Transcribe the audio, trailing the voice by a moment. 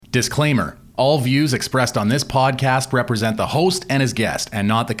Disclaimer. All views expressed on this podcast represent the host and his guest, and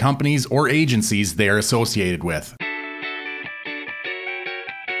not the companies or agencies they are associated with.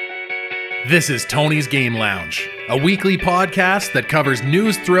 This is Tony's Game Lounge, a weekly podcast that covers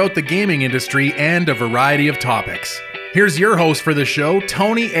news throughout the gaming industry and a variety of topics. Here's your host for the show,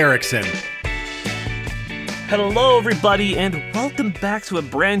 Tony Erickson. Hello, everybody, and welcome back to a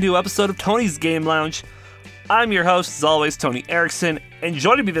brand new episode of Tony's Game Lounge. I'm your host, as always, Tony Erickson, and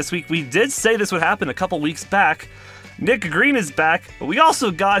joining me this week, we did say this would happen a couple weeks back. Nick Green is back, but we also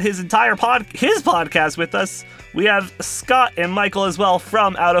got his entire podcast with us. We have Scott and Michael as well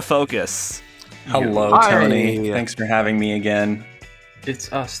from Out of Focus. Hello, Tony. Hi. Thanks for having me again.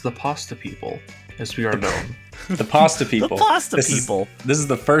 It's us, the pasta people, as we are known. The pasta people. The pasta people. This is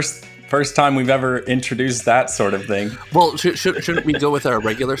the first time we've ever introduced that sort of thing. Well, shouldn't we go with our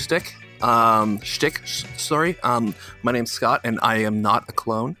regular shtick? My name's Scott, and I am not a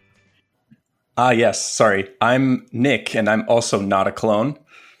clone. Yes, sorry. I'm Nick, and I'm also not a clone.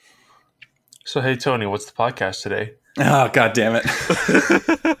 So, hey, Tony, what's the podcast today? Oh, God damn it.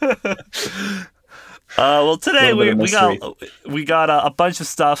 Well, today we got a bunch of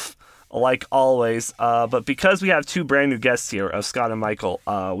stuff, like always, but because we have two brand new guests here, of Scott and Michael,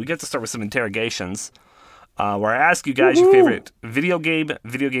 we get to start with some interrogations, where I ask you guys your favorite video game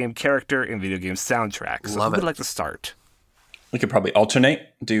character, and video game soundtrack. So who would like to start? We could probably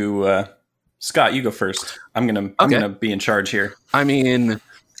alternate. Do Scott, you go first. I'm gonna be in charge here. I mean,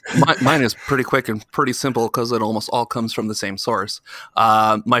 mine is pretty quick and pretty simple because it almost all comes from the same source.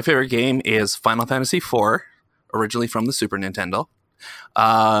 My favorite game is Final Fantasy IV, originally from the Super Nintendo.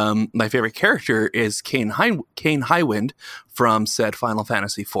 My favorite character is Kane Highwind from said Final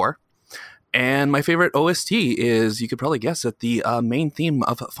Fantasy IV. And my favorite OST is, you could probably guess it, the main theme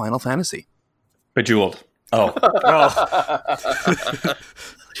of Final Fantasy. Bejeweled. Oh.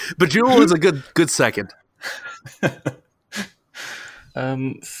 Bejeweled is a good second.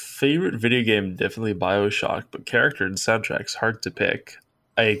 Favorite video game, definitely BioShock, but character and soundtrack's hard to pick.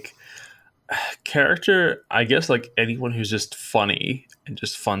 Like, character, I guess, like anyone who's just funny and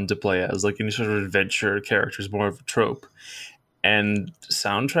just fun to play as, like any sort of adventure character is more of a trope. And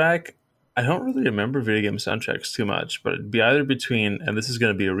soundtrack, I don't really remember video game soundtracks too much, but it'd be either between, and this is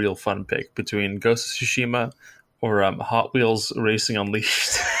going to be a real fun pick, between Ghost of Tsushima or Hot Wheels Racing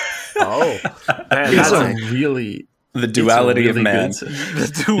Unleashed. Oh, man, that's a really... The duality of man.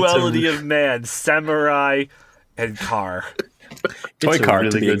 The duality of man, samurai and car. Toy car,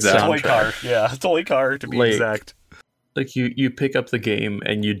 to be exact. Toy car, to be exact. Like, you pick up the game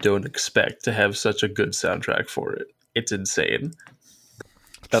and you don't expect to have such a good soundtrack for it. It's insane.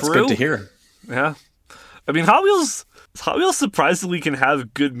 That's good to hear. Yeah. I mean, Hot Wheels surprisingly can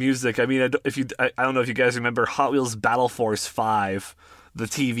have good music. I mean, I don't know if you guys remember Hot Wheels Battle Force 5, the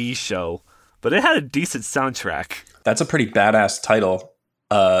TV show, but it had a decent soundtrack. That's a pretty badass title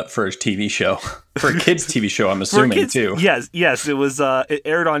for a TV show. For a kids' TV show, I'm assuming, too. Yes, it was. It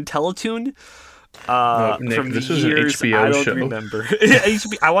aired on Teletoon. Nick, from this the was years an HBO I don't show. remember.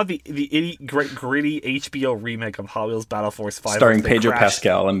 I want the gritty HBO remake of Hot Wheels Battle Force 5, starring Pedro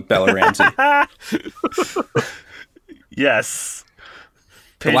Pascal and Bella Ramsey. Yes.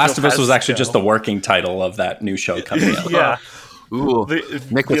 The Last of Us was actually just the working title of that new show coming out. Yeah. Ooh,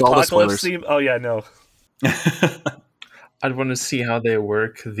 Nick with all the spoilers. Theme? Oh yeah, no. I'd want to see how they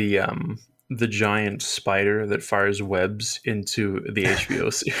work the giant spider that fires webs into the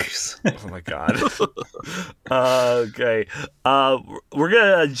HBO series. Oh my god. Okay. We're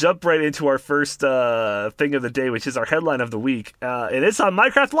gonna jump right into our first thing of the day, which is our headline of the week. And it's on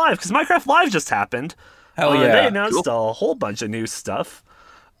Minecraft Live, because Minecraft Live just happened. Hell yeah. They announced a whole bunch of new stuff.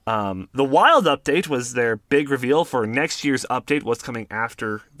 The Wild update was their big reveal for next year's update, what's coming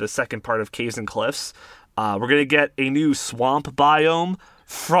after the second part of Caves and Cliffs. We're going to get a new swamp biome,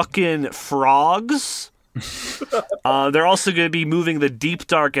 frickin' frogs. They're also going to be moving the Deep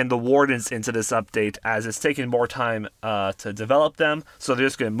Dark and the Wardens into this update, as it's taking more time to develop them. So they're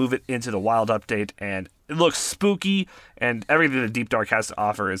just going to move it into the Wild update, and it looks spooky, and everything the Deep Dark has to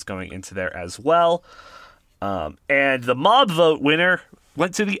offer is going into there as well. And the mob vote winner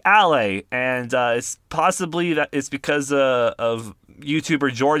went to the Alley, and it's possibly that it's because of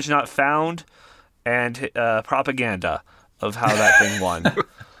YouTuber George Not Found and propaganda of how that thing won.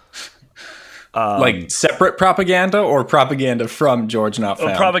 Like separate propaganda or propaganda from George Not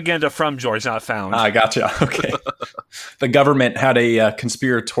Found? Propaganda from George Not Found. I gotcha. Okay. The government had a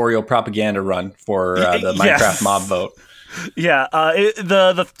conspiratorial propaganda run for the Minecraft mob vote. Yeah,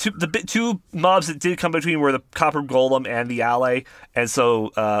 the two mobs that did come between were the Copper Golem and the Ally, and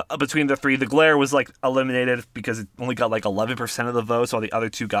so between the three, the Glare was like eliminated because it only got like 11% of the votes, while the other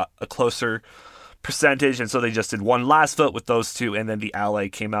two got a closer percentage, and so they just did one last vote with those two, and then the Ally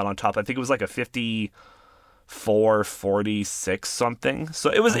came out on top. I think it was like a 54-46 something. So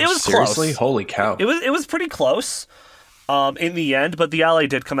it was seriously close. Holy cow! It was pretty close. In the end, but the Ally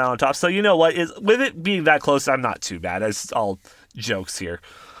did come out on top. So you know what? With it being that close, I'm not too bad. It's all jokes here,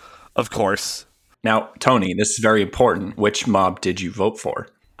 of course. Now, Tony, this is very important. Which mob did you vote for?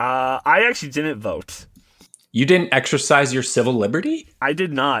 I actually didn't vote. You didn't exercise your civil liberty? I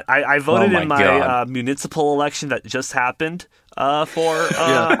did not. I voted in my God. municipal election that just happened for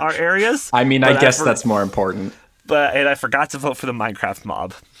our areas. I mean, I guess that's more important. And I forgot to vote for the Minecraft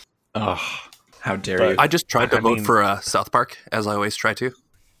mob. Oh, how dare you. I just tried to vote for South Park, as I always try to.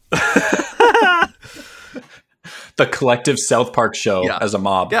 The collective South Park show as a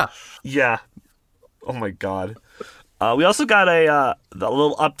mob. Yeah. Yeah. Oh my God. We also got a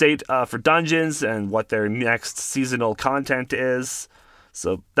little update for Dungeons and what their next seasonal content is.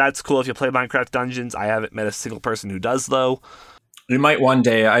 So that's cool if you play Minecraft Dungeons. I haven't met a single person who does, though. You might one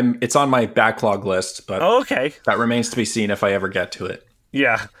day. It's on my backlog list, but okay. That remains to be seen if I ever get to it.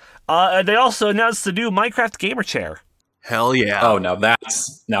 Yeah. And they also announced the new Minecraft Gamer Chair. Hell yeah. Oh, now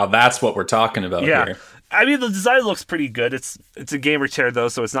that's what we're talking about here. I mean, the design looks pretty good. It's a gamer chair, though,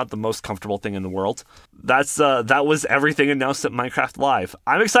 so it's not the most comfortable thing in the world. That was everything announced at Minecraft Live.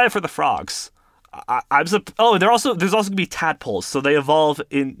 I'm excited for the frogs. There's also going to be tadpoles, so they evolve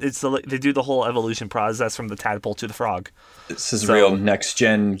they do the whole evolution process from the tadpole to the frog. This is real next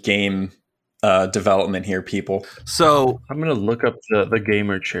gen game development here, people. So I'm gonna look up the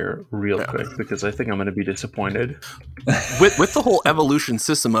gamer chair real quick because I think I'm gonna be disappointed. with the whole evolution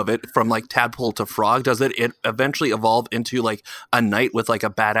system of it, from like tadpole to frog, does it eventually evolve into like a knight with like a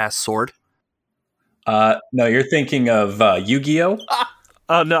badass sword? No, you're thinking of Yu-Gi-Oh.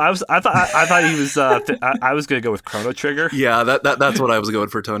 Oh no, I thought he was. I was gonna go with Chrono Trigger. Yeah, that's what I was going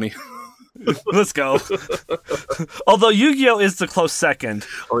for, Tony. Let's go. Although Yu-Gi-Oh is the close second,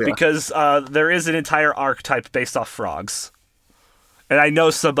 because there is an entire archetype based off frogs, and I know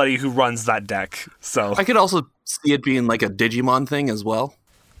somebody who runs that deck. So I could also see it being like a Digimon thing as well.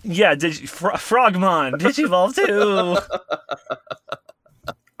 Yeah, Frogmon, Digivolve too.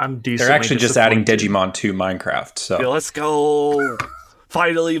 I'm decently They're actually just adding Digimon to Minecraft. So yeah, let's go.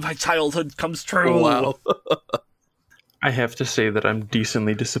 Finally, my childhood comes true. Oh, wow. I have to say that I'm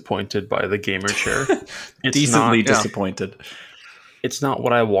decently disappointed by the gamer chair. Disappointed. It's not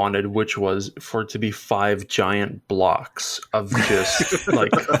what I wanted, which was for it to be 5 giant blocks of just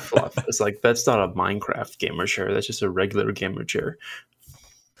like fluff. It's like, that's not a Minecraft gamer chair. That's just a regular gamer chair.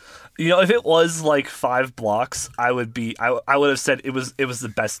 You know, if it was like 5 blocks, I would have said it was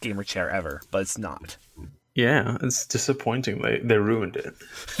the best gamer chair ever, but it's not. Yeah, it's disappointing. They ruined it.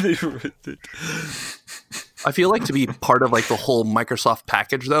 They ruined it. I feel like to be part of like the whole Microsoft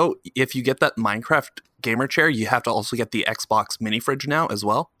package, though, if you get that Minecraft gamer chair, you have to also get the Xbox mini fridge now as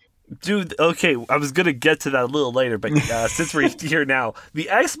well. Dude, okay, I was gonna get to that a little later, but since we're here now, the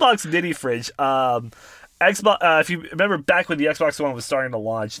Xbox mini fridge, Xbox. If you remember back when the Xbox One was starting to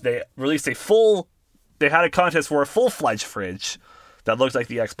launch, they released they had a contest for a full-fledged fridge that looked like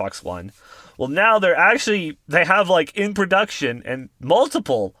the Xbox One. Well, now they have like in production and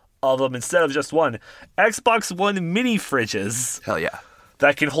multiple of them instead of just one Xbox One mini fridges. Hell yeah.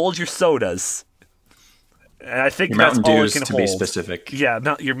 That can hold your sodas. And I think your that's Mountain all Dews, it can to hold. be specific. Yeah,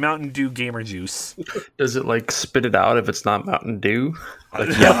 your Mountain Dew gamer juice. Does it like spit it out if it's not Mountain Dew?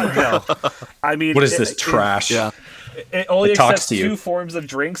 No. I mean, what is this trash? It only accepts to you. 2 forms of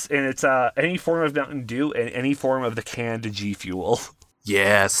drinks, and it's any form of Mountain Dew and any form of the canned G Fuel.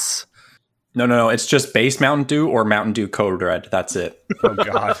 Yes. No. It's just base Mountain Dew or Mountain Dew Code Red. That's it. Oh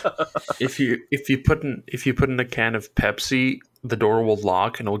God. If you put in a can of Pepsi, the door will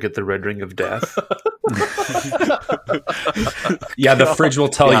lock and it'll get the red ring of death. Yeah, the fridge will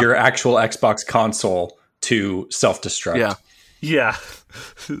tell your actual Xbox console to self-destruct. Yeah.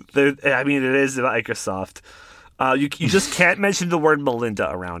 I mean, it is Microsoft. You just can't mention the word Melinda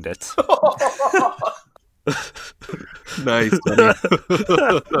around it. Nice.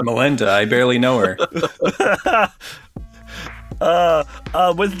 Melinda, I barely know her.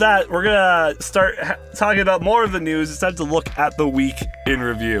 With that, we're gonna start talking about more of the news. It's time to look at the week in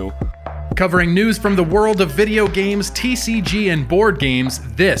review. Covering news from the world of video games, TCG, and board games,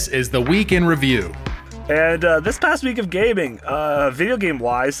 this is the Week in Review. And this past week of gaming, video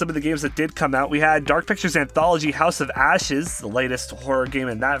game-wise, some of the games that did come out, we had Dark Pictures Anthology House of Ashes, the latest horror game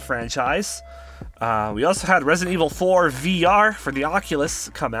in that franchise. We also had Resident Evil 4 VR for the Oculus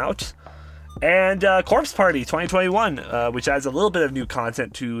come out. And Corpse Party 2021, which adds a little bit of new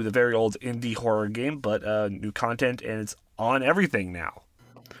content to the very old indie horror game, but new content, and it's on everything now.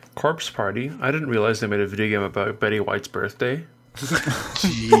 Corpse Party? I didn't realize they made a video game about Betty White's birthday.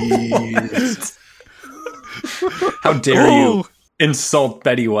 Jeez. How dare you insult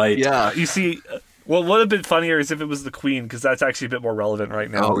Betty White? Yeah, you see, what would have been funnier is if it was the Queen, because that's actually a bit more relevant right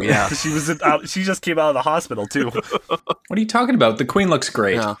now. Oh, yeah. she just came out of the hospital, too. What are you talking about? The Queen looks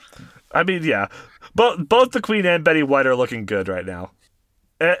great. Yeah. I mean, yeah. Both the Queen and Betty White are looking good right now.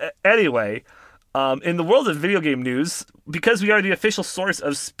 Anyway, in the world of video game news, because we are the official source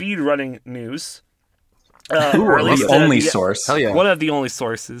of speedrunning news, or at least the only source. Hell yeah. one of the only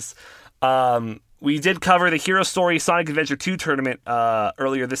sources, we did cover the Hero Story Sonic Adventure 2 tournament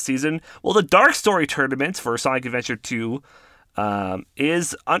earlier this season. Well, the Dark Story tournament for Sonic Adventure 2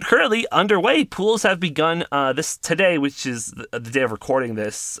 is currently underway. Pools have begun this today, which is the day of recording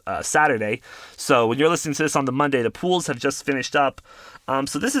this, Saturday. So when you're listening to this on the Monday, the pools have just finished up.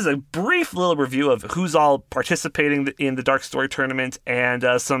 So this is a brief little review of who's all participating in the Dark Story tournament and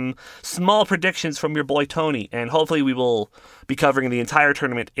some small predictions from your boy Tony. And hopefully we will be covering the entire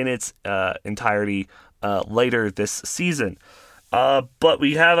tournament in its entirety later this season. But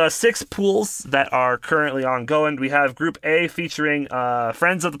we have 6 pools that are currently ongoing. We have Group A featuring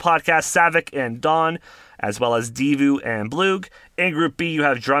friends of the podcast, Savik and Dawn, as well as Divu and Bloog. In Group B, you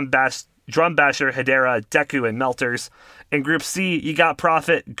have Drumbasher, Hedera, Deku, and Melters. In Group C, you got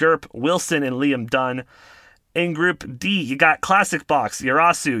Prophet, Gerp, Wilson, and Liam Dunn. In Group D, you got Classic Box,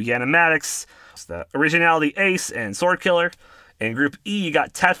 Yarasu, Yanimatics, the Originality Ace, and Swordkiller. In Group E, you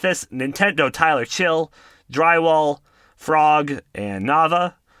got Tethys, Nintendo, Tyler Chill, Drywall, Frog, and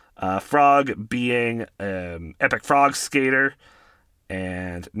Nava. Frog being Epic Frog Skater,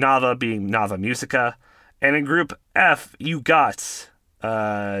 and Nava being Nava Musica. And in Group F, you got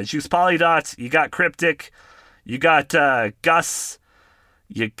Juice Polydot, you got Cryptic, you got Gus,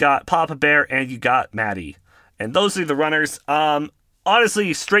 you got Papa Bear, and you got Maddie. And those are the runners.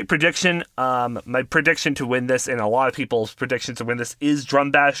 Honestly, straight prediction. My prediction to win this, and a lot of people's prediction to win this, is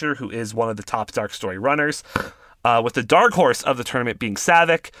Drumbasher, who is one of the top Dark Story runners. With the dark horse of the tournament being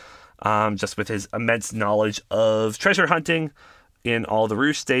Savik, just with his immense knowledge of treasure hunting in all the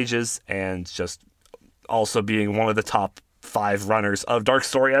Rouge stages, and just also being one of the top 5 runners of Dark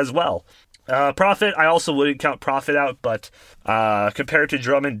Story as well. Prophet, I also wouldn't count Prophet out, but compared to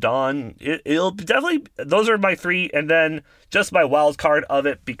Drum and Dawn, it'll definitely, those are my 3, and then just my wild card of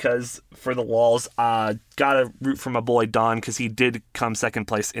it, because for the walls, gotta root for my boy Dawn, because he did come second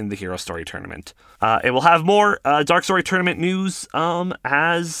place in the Hero Story tournament. And we'll have more Dark Story tournament news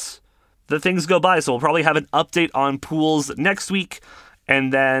as the things go by, so we'll probably have an update on pools next week,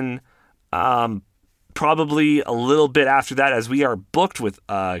 and then probably a little bit after that, as we are booked with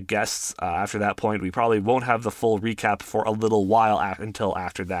guests after that point. We probably won't have the full recap for a little while until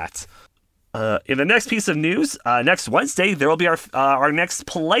after that. In the next piece of news, next Wednesday, there will be our next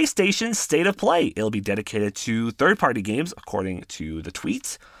PlayStation State of Play. It'll be dedicated to third-party games, according to the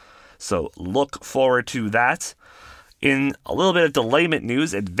tweet. So look forward to that. In a little bit of delayment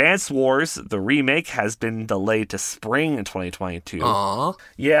news, Advance Wars, the remake, has been delayed to spring in 2022. Aww.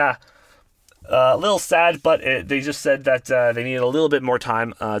 Yeah. A little sad, but they just said that they needed a little bit more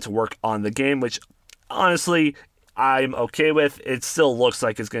time to work on the game, which honestly I'm okay with. It still looks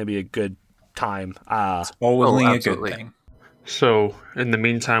like it's going to be a good time. It's only a good absolutely. thing. So, in the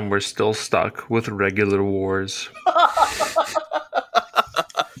meantime, we're still stuck with regular wars.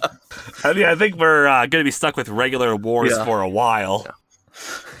 I mean, I think we're going to be stuck with regular wars for a while.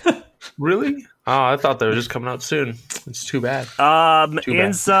 Yeah. Really? Oh, I thought they were just coming out soon. It's too bad.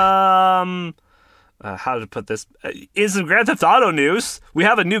 In some... how to put this? In some Grand Theft Auto news, we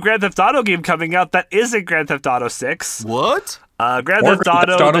have a new Grand Theft Auto game coming out that isn't Grand Theft Auto 6. What? Grand Or Theft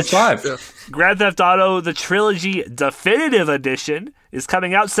Auto 5. Grand Theft Auto, the Trilogy Definitive Edition, is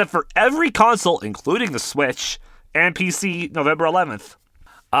coming out set for every console, including the Switch and PC, November 11th.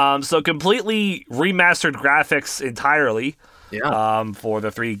 So completely remastered graphics entirely. Yeah. For the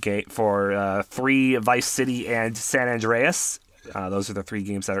 3 Vice City and San Andreas. Those are the 3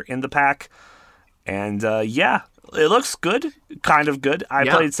 games that are in the pack. And yeah, it looks good, kind of good. I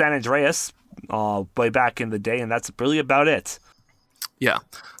played San Andreas way back in the day, and that's really about it. Yeah.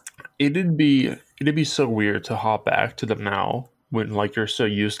 It'd be so weird to hop back to them now when like you're so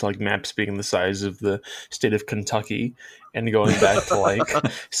used to like maps being the size of the state of Kentucky and going back to like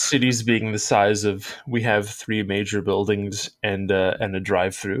cities being the size of, we have 3 major buildings and a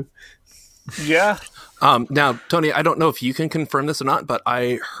drive-through. Yeah. Now, Tony, I don't know if you can confirm this or not, but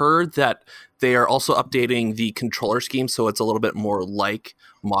I heard that they are also updating the controller scheme so it's a little bit more like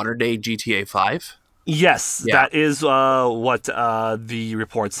modern day GTA 5. Yes, Yeah. that is what the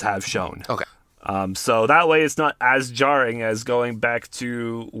reports have shown. Okay. So that way it's not as jarring as going back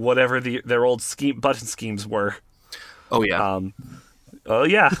to whatever their old button schemes were. Oh, yeah. Oh,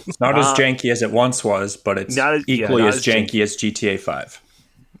 yeah. It's not as janky as it once was, but it's equally as janky as GTA 5.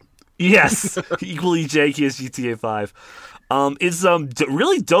 Yes, equally janky as GTA 5. It's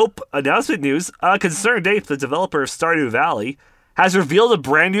really dope announcement news. Concerned Ape, the developer of Stardew Valley, has revealed a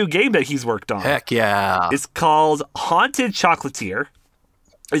brand new game that he's worked on. Heck yeah. It's called Haunted Chocolatier.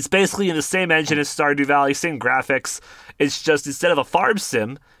 It's basically in the same engine as Stardew Valley, same graphics. It's just instead of a farm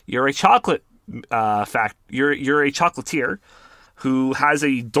sim, you're a chocolate you're a chocolatier who has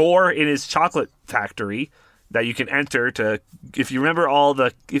a door in his chocolate factory that you can enter to. If you remember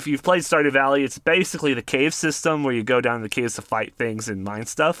if you've played Stardew Valley, it's basically the cave system where you go down the caves to fight things and mine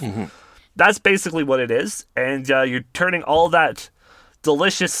stuff. Mm-hmm. That's basically what it is, and you're turning all that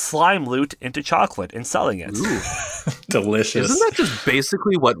delicious slime loot into chocolate and selling it. Delicious. Isn't that just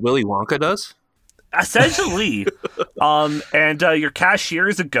basically what Willy Wonka does? Essentially. And your cashier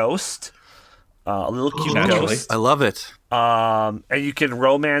is a ghost. A little cute ghost. I love it. And you can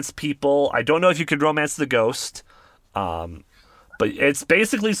romance people. I don't know if you can romance the ghost. But it's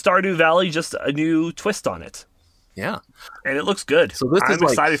basically Stardew Valley, just a new twist on it. Yeah. And it looks good. So this I'm is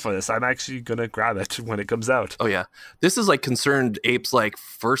excited for this. I'm actually going to grab it when it comes out. Oh, yeah. This is like Concerned Ape's like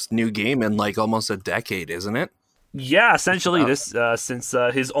first new game in like almost a decade, isn't it? Yeah, essentially this since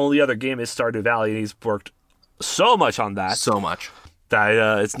his only other game is Stardew Valley, and he's worked so much on that. So much.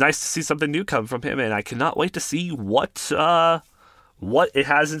 That it's nice to see something new come from him, and I cannot wait to see what it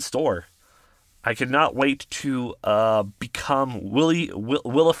has in store. I cannot wait to become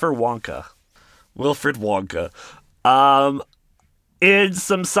Wilfred Wonka. In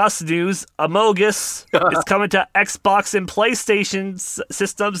some sus news, Among-Us is coming to Xbox and PlayStation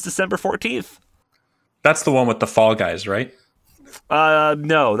systems December 14th. That's the one with the Fall Guys, right?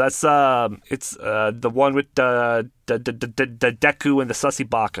 No, that's it's the one with the Deku and the Sussy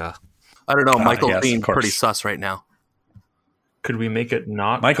Baka. I don't know. Michael's yes, being of course. pretty sus right now. Could we make it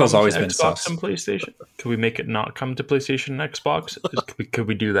not? Michael's come always to been Xbox sus. and PlayStation. Could we make it not come to PlayStation and Xbox? Could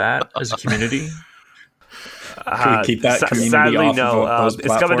we do that as a community? Can we keep that community sadly, off no. of those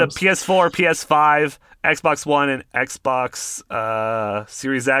It's coming to platforms? PS4, PS5, Xbox One, and Xbox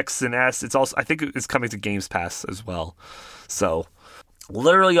Series X and S. It's also, I think, it's coming to Games Pass as well. So,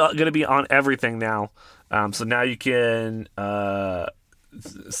 literally going to be on everything now. So now you can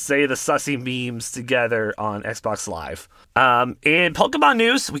say the sussy memes together on Xbox Live. In Pokemon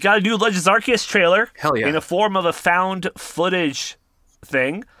news, we got a new Legends Arceus trailer. Hell yeah. In the form of a found footage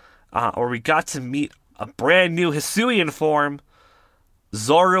thing, where we got to meet a brand new Hisuian form.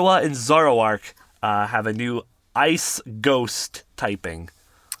 Zorua and Zoroark have a new Ice Ghost typing.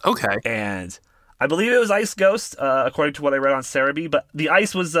 Okay. And I believe it was Ice Ghost, according to what I read on Cerebi, but the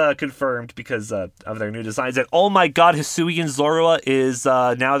Ice was confirmed because of their new designs. And oh my god, Hisuian Zorua is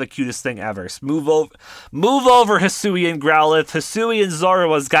now the cutest thing ever. Move over, Hisuian Growlithe. Hisuian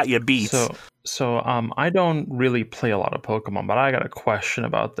Zorua's got you beat. So I don't really play a lot of Pokemon, but I got a question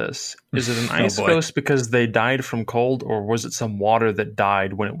about this. Is it an ice ghost because they died from cold, or was it some water that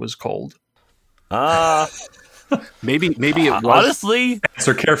died when it was cold? Maybe it was. Honestly,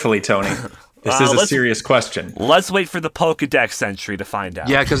 Answer carefully, Tony. This is a serious question. Let's wait for the Pokedex entry to find out.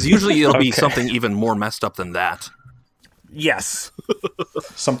 Yeah, because usually it'll be something even more messed up than that. Yes.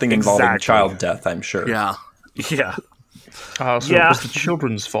 Something involving Exactly. child death, I'm sure. Yeah. Yeah. So Yeah. it was the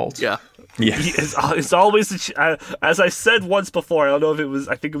children's fault. Yeah. Yeah. It's always, as I said once before, I don't know if it was,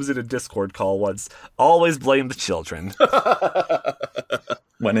 I think it was in a Discord call once, always blame the children.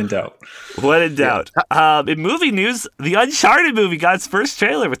 When in doubt. When in doubt. In movie news, the Uncharted movie got its first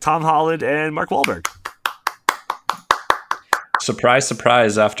trailer with Tom Holland and Mark Wahlberg. Surprise,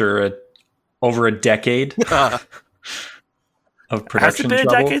 surprise, after over a decade of Has production it been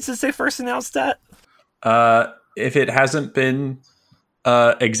trouble. a decade since they first announced that? If it hasn't been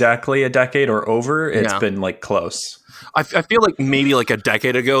exactly a decade or over, it's Yeah. been like close. I feel like maybe like a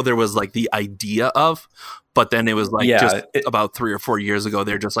decade ago there was like the idea of, but then it was like just about 3 or 4 years ago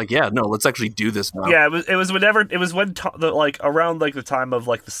they're just like, yeah, no, let's actually do this now. Yeah, it was when around like the time of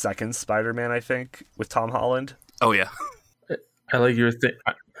like the second Spider-Man, I think, with Tom Holland. Oh yeah. I like your thing.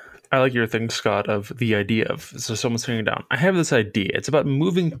 I like your thing, Scott, of the idea of, so someone's sitting down. I have this idea. It's about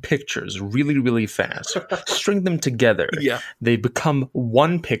moving pictures really, really fast. String them together. Yeah. They become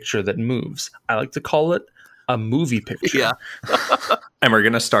one picture that moves. I like to call it a movie picture. Yeah. And we're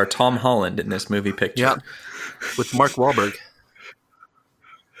gonna star Tom Holland in this movie picture. Yeah. With Mark Wahlberg.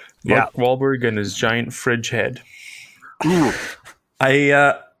 Mark Wahlberg and his giant fridge head. Ooh.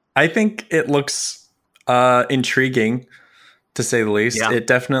 I think it looks intriguing, to say the least. Yeah. It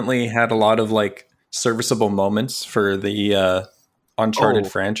definitely had a lot of like serviceable moments for the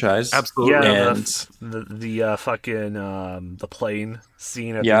Uncharted franchise. Absolutely. Yeah, And the fucking the plane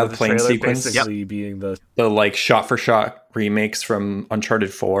scene at Yeah, the the plane trailer, sequence. basically being the the like shot for shot remakes from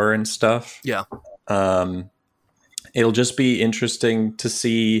Uncharted 4 and stuff. Yeah. It'll just be interesting to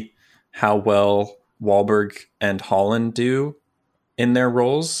see how well Wahlberg and Holland do in their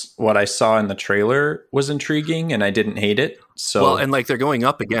roles. What I saw in the trailer was intriguing, and I didn't hate it. So, Well, and like they're going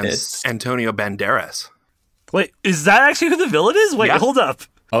up against It's- Antonio Banderas. Wait, is that actually who the villain is? Wait, Yeah. hold up.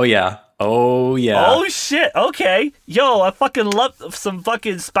 oh yeah, Oh shit, okay. Yo, I fucking love some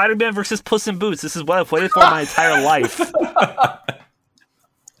fucking Spider-Man versus Puss in Boots. This is what I've waited for my entire life.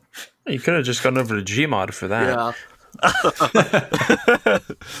 You could have just gone over to Gmod for that.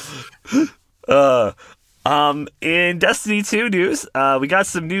 Yeah. In Destiny 2 news, we got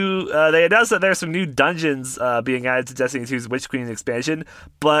some new. They announced that there's some new dungeons being added to Destiny 2's Witch Queen expansion,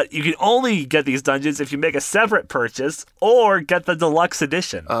 but you can only get these dungeons if you make a separate purchase or get the deluxe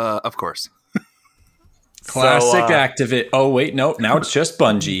edition. Of course. classic So, Activate. Oh wait, no, now it's just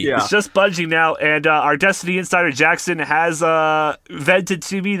Bungie. Yeah. It's just Bungie now, and our Destiny insider Jackson has vented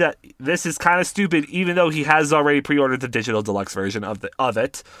to me that this is kind of stupid, even though he has already pre-ordered the digital deluxe version of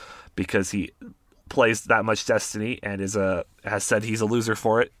it, because he plays that much Destiny and has said he's a loser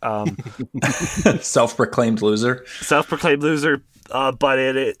for it. Self-proclaimed loser. Self-proclaimed loser, but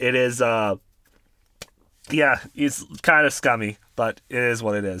it is it's kind of scummy, but it is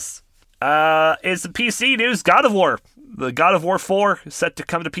what it is. It's the PC news. God of War. The God of War 4 is set to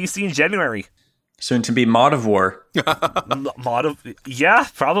come to PC in January. Soon to be Mod of War. Yeah,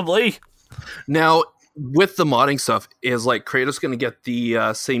 probably. Now, with the modding stuff, is like Kratos going to get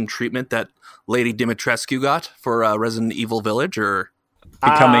the same treatment that Lady Dimitrescu got for Resident Evil Village, or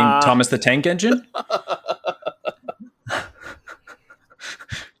Becoming Thomas the Tank Engine?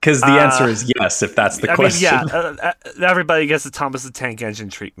 Because the answer is yes, if that's the question. Everybody gets the Thomas the Tank Engine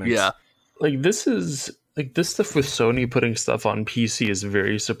treatment. yeah, Like this stuff with Sony putting stuff on PC is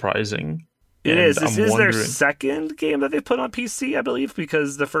very surprising. It And is. This I'm is their wondering- second game that they put on PC, I believe,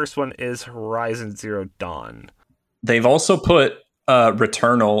 because the first one is Horizon Zero Dawn. They've also put Days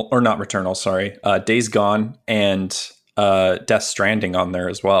Gone and Death Stranding on there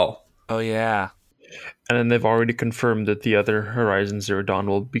as well. Oh, yeah. And then they've already confirmed that the other Horizon Zero Dawn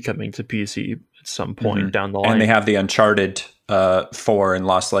will be coming to PC at some point down the line. And they have the Uncharted 4 and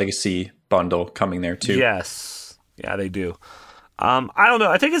Lost Legacy bundle coming there too. Yes. Yeah, they do. I don't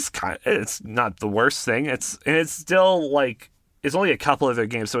know. I think it's not the worst thing. It's still like it's only a couple of their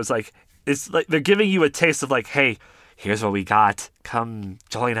games, so it's like they're giving you a taste of like, hey, here's what we got. Come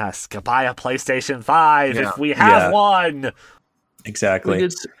join us. Go buy a PlayStation 5 if we have one. Exactly.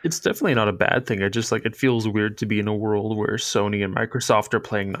 Like it's definitely not a bad thing. It feels weird to be in a world where Sony and Microsoft are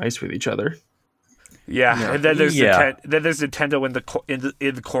playing nice with each other. Yeah. And then there's Yeah. then there's Nintendo in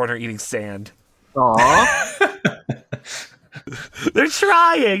the corner eating sand. Aww. They're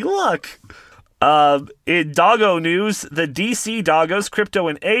trying. Look. In Doggo news, the DC Doggos, Crypto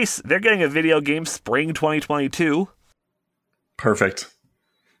and Ace, they're getting a video game spring 2022. Perfect.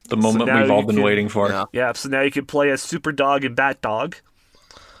 The moment now we've all you been can- waiting for. Yeah. Yeah, so now you can play as Super Dog and Bat Dog.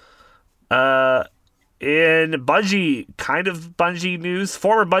 In Bungie news,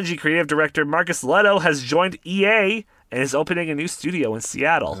 former Bungie creative director Marcus Leto has joined EA and is opening a new studio in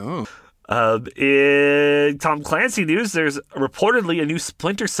Seattle. In Tom Clancy news, there's reportedly a new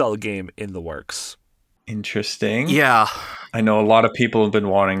Splinter Cell game in the works. Interesting. Yeah. I know a lot of people have been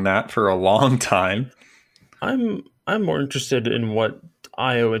wanting that for a long time. I'm more interested in what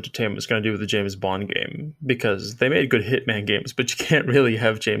IO Entertainment is going to do with the James Bond game, because they made good Hitman games, but you can't really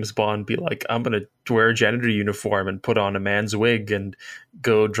have James Bond be like, I'm going to wear a janitor uniform and put on a man's wig and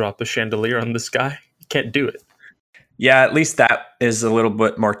go drop a chandelier on this guy. You can't do it. Yeah, at least that is a little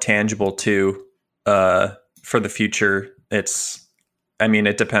bit more tangible too for the future.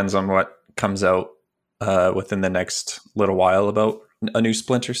 It depends on what comes out within the next little while about a new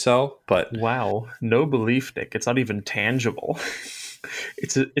Splinter Cell, but Wow, no belief, Nick. It's not even tangible.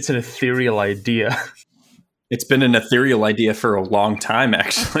 It's an ethereal idea. it's been an ethereal idea for a long time,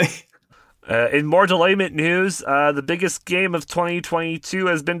 actually. In more delayment news, the biggest game of 2022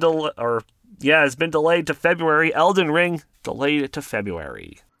 has been delayed to February. Elden Ring delayed to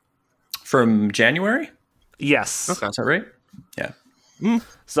February. From January? Yes. Okay. Is that right? Yeah.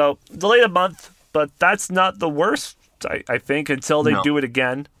 So delayed a month. but that's not the worst, I think, until they No. do it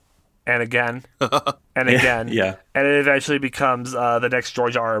again and again and again. Yeah. And it eventually becomes the next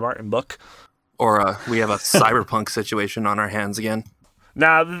George R. R. Martin book. Or we have a cyberpunk situation on our hands again.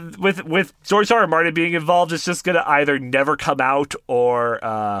 Now, with George R. R. Martin being involved, it's just going to either never come out or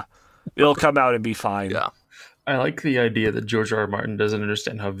it'll come out and be fine. Yeah. I like the idea that George R. R. Martin doesn't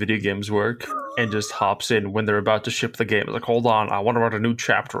understand how video games work and just hops in when they're about to ship the game. Like, hold on, I want to write a new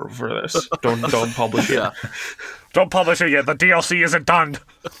chapter for this. Don't publish it. Yeah. Don't publish it yet. The DLC isn't done.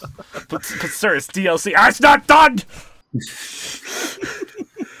 but sir, it's DLC. It's not done!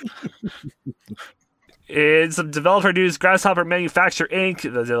 In some developer news, Grasshopper Manufacture Inc.,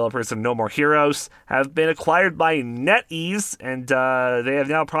 the developers of No More Heroes, have been acquired by NetEase, and they have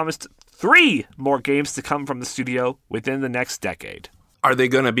now promised 3 more games to come from the studio within the next decade. Are they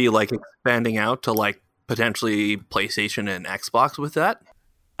going to be like expanding out to like potentially PlayStation and Xbox with that?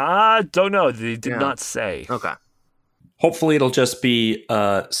 Don't know. They did Yeah. not say. Okay. Hopefully it'll just be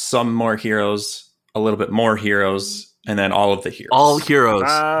some more heroes, a little bit more heroes, and then all of the heroes. All Heroes,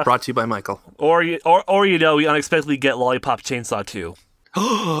 brought to you by Michael. Or we unexpectedly get Lollipop Chainsaw 2.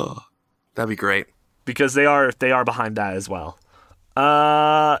 That'd be great. Because they are behind that as well.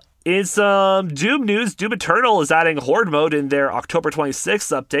 In some Doom news, Doom Eternal is adding Horde mode in their October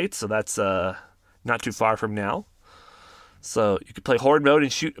 26th update, so that's not too far from now. So you can play Horde mode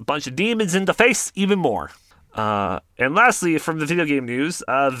and shoot a bunch of demons in the face even more. And lastly, from the video game news,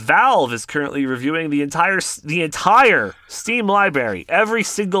 Valve is currently reviewing the entire Steam library, every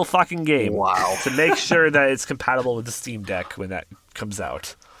single fucking game, Wow. to make sure that it's compatible with the Steam Deck when that comes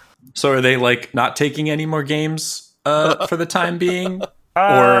out. So are they like not taking any more games for the time being?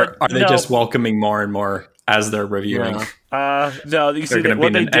 Or are they no. just welcoming more and more as they're reviewing? Yeah. No, you see, They're going to be what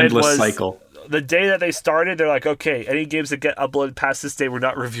in they an did endless was cycle. the day that they started, they're like, okay, any games that get uploaded past this day, we're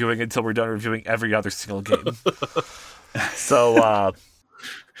not reviewing until we're done reviewing every other single game. So,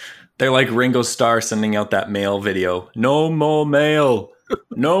 They're like Ringo Starr sending out that mail video. No more mail.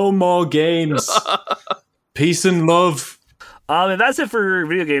 No more games. Peace and love. and that's it for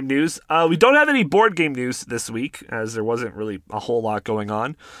video game news. We don't have any board game news this week, as there wasn't really a whole lot going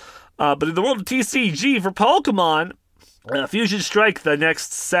on. But in the world of TCG, for Pokemon, Fusion Strike, the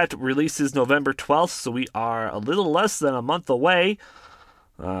next set, releases November 12th, so we are a little less than a month away.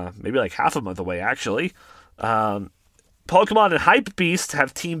 Maybe like half a month away, actually. Pokemon and Hypebeast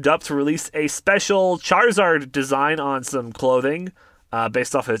have teamed up to release a special Charizard design on some clothing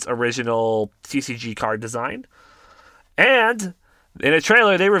based off its original TCG card design. And in a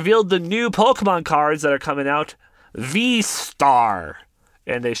trailer, they revealed the new Pokemon cards that are coming out, V-Star.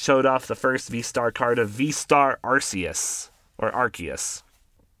 And they showed off the first V-Star card of V-Star Arceus.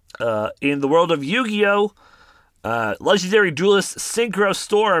 In the world of Yu-Gi-Oh!, Legendary Duelist Synchro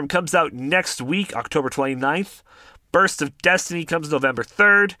Storm comes out next week, October 29th. Burst of Destiny comes November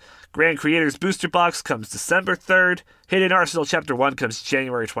 3rd. Grand Creators Booster Box comes December 3rd. Hidden Arsenal Chapter 1 comes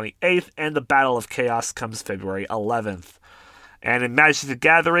January 28th. And the Battle of Chaos comes February 11th. And in Magic the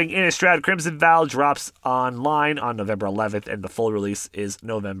Gathering, Innistrad Crimson Vow drops online on November 11th, and the full release is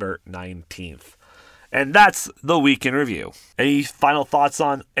November 19th. And that's the week in review. Any final thoughts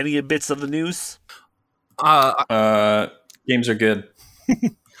on any bits of the news? Games are good.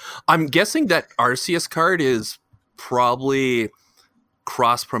 I'm guessing that Arceus card is probably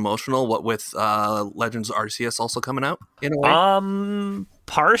cross-promotional, what with Legends Arceus also coming out, in a way?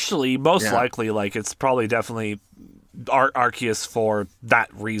 Partially, most Yeah. likely, like, it's probably definitely Arceus for that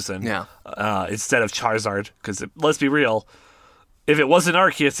reason. Yeah. Instead of Charizard, because let's be real, if it wasn't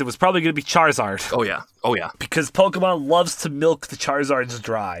Arceus, it was probably going to be Charizard. Oh, yeah. Because Pokemon loves to milk the Charizards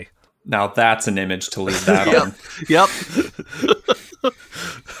dry. Now that's an image to leave that on. Yep.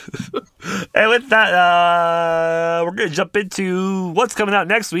 And with that, we're going to jump into what's coming out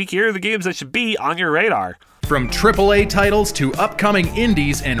next week. Here are the games that should be on your radar. From AAA titles to upcoming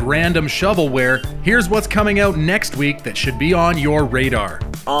indies and random shovelware, here's what's coming out next week that should be on your radar.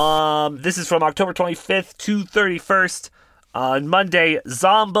 This is from October 25th to 31st. On Monday,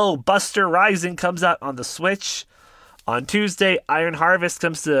 Zombo Buster Rising comes out on the Switch. On Tuesday, Iron Harvest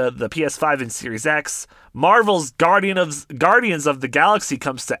comes to the PS5 and Series X. Marvel's Guardians of the Galaxy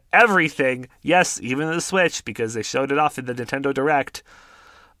comes to everything. Yes, even the Switch, because they showed it off in the Nintendo Direct.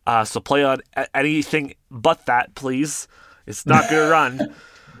 So play on anything but that, please. It's not going to run.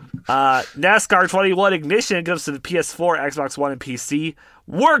 NASCAR 21 Ignition comes to the PS4, Xbox One, and PC.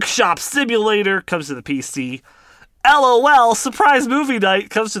 Workshop Simulator comes to the PC. LOL Surprise Movie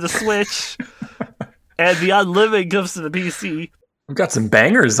Night comes to the Switch. And The Unliving comes to the PC. We've got some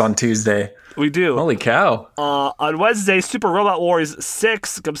bangers on Tuesday. We do. Holy cow. On Wednesday, Super Robot Wars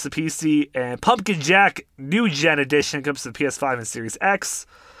 6 comes to PC, and Pumpkin Jack New Gen Edition comes to the PS5 and Series X.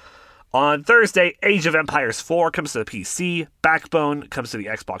 On Thursday, Age of Empires 4 comes to the PC, Backbone comes to the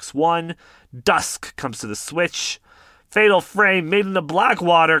Xbox One, Dusk comes to the Switch, Fatal Frame Made in the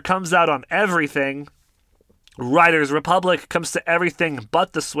Blackwater comes out on everything, Riders Republic comes to everything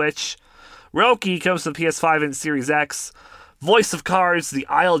but the Switch, Roki comes to the PS5 and Series X, Voice of Cards The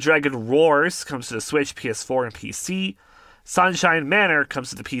Isle Dragon Roars comes to the Switch, PS4, and PC, Sunshine Manor comes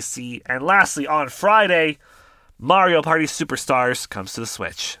to the PC, and lastly, on Friday, Mario Party Superstars comes to the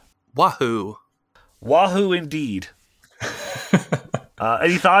Switch. Wahoo! Wahoo indeed.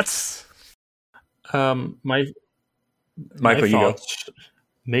 Any thoughts? My Michael, you go. thoughts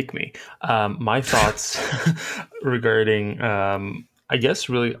make me. My thoughts regarding, I guess,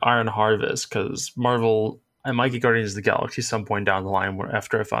 really Iron Harvest, because Marvel, I might get Guardians of the Galaxy some point down the line where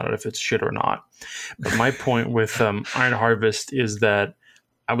after I found out if it's shit or not. But my point with Iron Harvest is that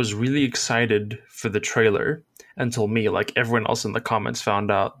I was really excited for the trailer until me, like everyone else in the comments, found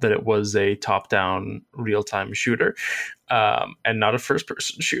out that it was a top-down real-time shooter and not a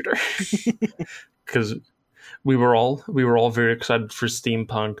first-person shooter. Because we were all very excited for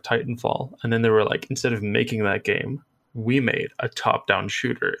Steampunk Titanfall, and then they were like, instead of making that game, we made a top-down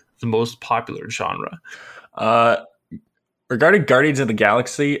shooter, the most popular genre. Regarding Guardians of the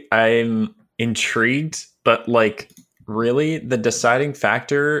Galaxy, I'm intrigued, but like really the deciding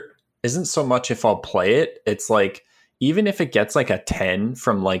factor isn't so much if I'll play it. It's like, even if it gets like a 10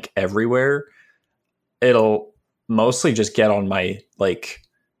 from like everywhere, it'll mostly just get on my like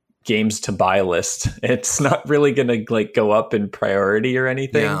games to buy list. It's not really gonna like go up in priority or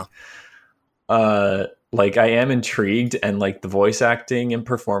anything. Yeah. Like I am intrigued, and like the voice acting and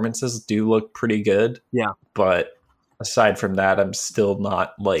performances do look pretty good. Yeah. But aside from that, I'm still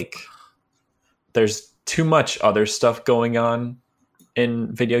not like, there's too much other stuff going on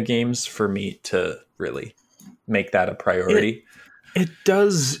in video games for me to really make that a priority. It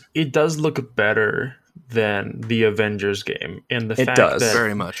does look better than the Avengers game, in the fact that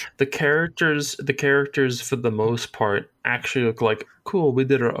very much the characters for the most part actually look like, cool, we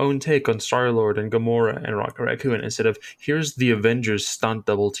did our own take on Star-Lord and Gamora and Rocket Raccoon, instead of here's the Avengers stunt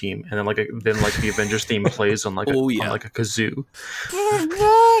double team, and then the Avengers theme plays on like on like a kazoo.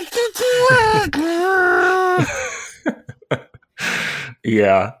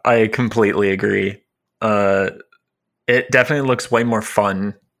 Yeah, I completely agree. It definitely looks way more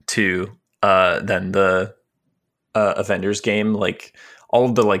fun too than the Avengers game. Like all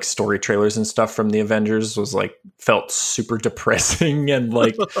of the like story trailers and stuff from the Avengers was like felt super depressing, and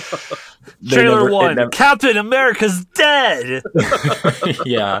like Trailer 1, Captain America's dead.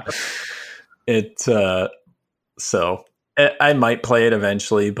 Yeah, so I might play it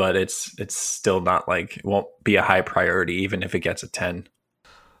eventually, but it's still not like, it won't be a high priority even if it gets a 10.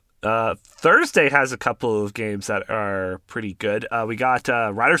 Thursday has a couple of games that are pretty good. We got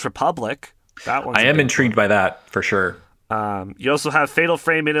Riders Republic. That one. I am intrigued by that for sure. You also have Fatal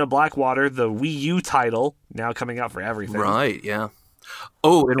Frame Made in Blackwater, the Wii U title, now coming out for everything. Right, yeah.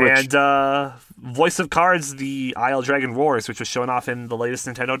 Oh, and Voice of Cards, the Isle Dragon Roars, which was shown off in the latest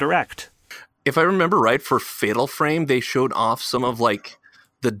Nintendo Direct. If I remember right, for Fatal Frame, they showed off some of like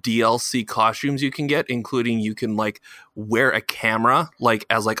the DLC costumes you can get, including you can like wear a camera like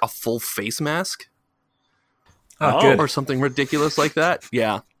as like a full face mask. Good. Or something ridiculous like that.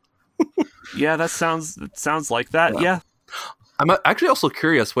 Yeah. Yeah, that sounds like that. Yeah. I'm actually also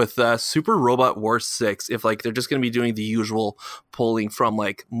curious with Super Robot Wars 6 if like they're just going to be doing the usual pulling from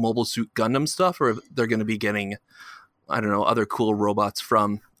like Mobile Suit Gundam stuff, or if they're going to be getting, I don't know, other cool robots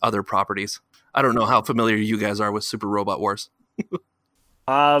from other properties. I don't know how familiar you guys are with Super Robot Wars.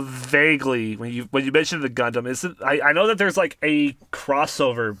 Vaguely. When you mentioned the Gundam, I know that there's like a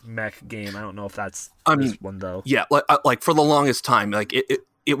crossover mech game. I don't know if that's this one though. Yeah, like for the longest time, like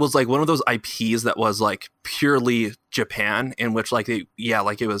it was like one of those IPs that was like purely Japan, in which like it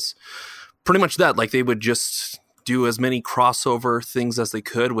was pretty much that. Like they would just do as many crossover things as they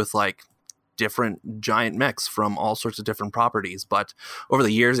could with like different giant mechs from all sorts of different properties. But over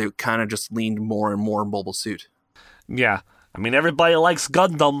the years, it kind of just leaned more and more Mobile Suit. Yeah, I mean everybody likes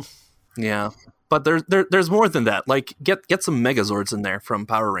Gundam. Yeah. But there's more than that. Like, get some Megazords in there from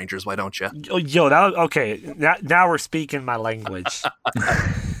Power Rangers. Why don't you? Yo, okay. Now we're speaking my language.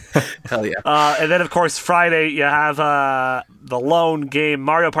 Hell yeah. And then, of course, Friday, you have the lone game,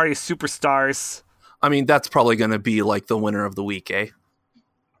 Mario Party Superstars. I mean, that's probably going to be, like, the winner of the week, eh?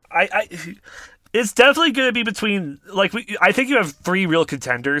 It's definitely going to be between, like, I think you have 3 real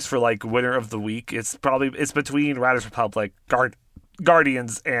contenders for, like, winner of the week. It's between Riders Republic,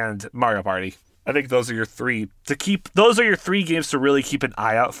 Guardians, and Mario Party. I think those are your three games to really keep an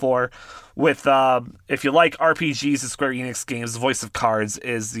eye out for. With if you like RPGs and Square Enix games, Voice of Cards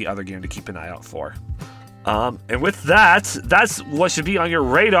is the other game to keep an eye out for. And with that's what should be on your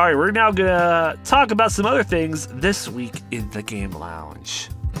radar. We're now gonna talk about some other things this week in the Game Lounge.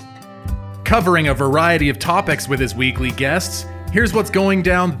 Covering a variety of topics with his weekly guests, here's what's going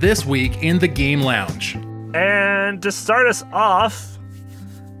down this week in the Game Lounge. And to start us off,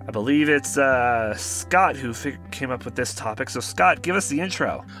 I believe it's Scott who came up with this topic. So Scott, give us the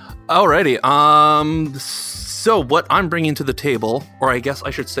intro. Alrighty. So what I'm bringing to the table, or I guess I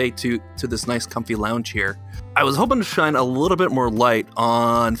should say to this nice comfy lounge here, I was hoping to shine a little bit more light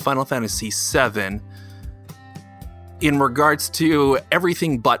on Final Fantasy VII in regards to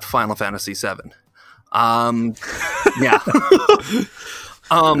everything but Final Fantasy VII. Yeah.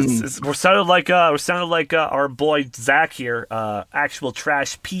 We're sounded like our boy Zach here, actual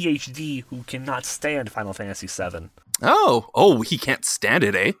trash PhD who cannot stand Final Fantasy VII. Oh, he can't stand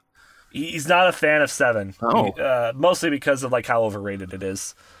it, eh? He's not a fan of 7. Oh. Mostly because of like how overrated it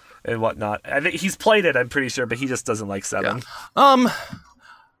is and whatnot. I think he's played it, I'm pretty sure, but he just doesn't like 7. Yeah.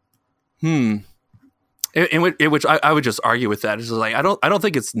 In which I would just argue with that. It's just like I don't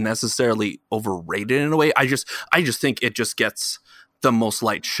think it's necessarily overrated in a way. I just think it just gets the most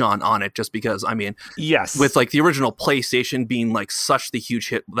light shone on it, just because, I mean, yes, with like the original PlayStation being like such the huge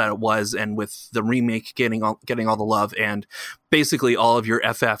hit that it was, and with the remake getting all the love, and basically all of your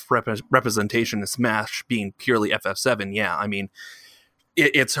FF representation in Smash being purely FF7, yeah, I mean,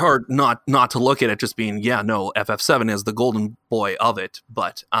 it's hard not to look at it just being, yeah, no, FF7 is the golden boy of it,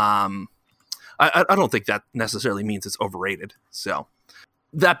 but I don't think that necessarily means it's overrated. So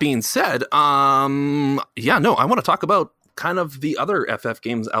that being said, I want to talk about kind of the other FF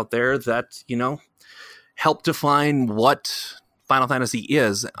games out there that, you know, help define what Final Fantasy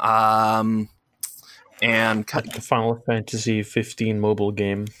is. And the Final Fantasy 15 mobile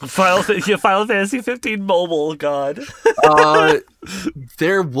game. Final Fantasy 15 mobile, God.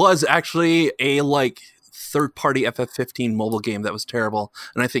 There was actually a like third-party FF15 mobile game that was terrible,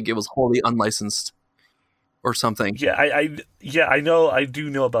 and I think it was wholly unlicensed or something. Yeah, I know. I do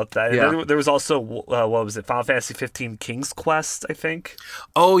know about that. Yeah. There was also what was it? Final Fantasy 15 King's Quest, I think.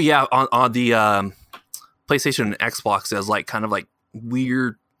 Oh yeah, on the PlayStation and Xbox as like kind of like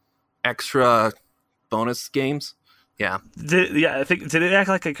weird extra bonus games. Yeah. Did it act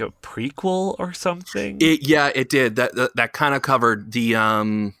like a prequel or something? It did. That kind of covered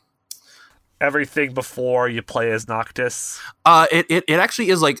the everything before you play as Noctis. It actually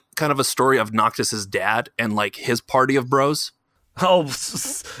is like kind of a story of Noctis's dad and like his party of bros. Oh,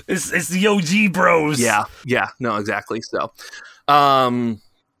 it's the OG bros. Yeah, no, exactly. So,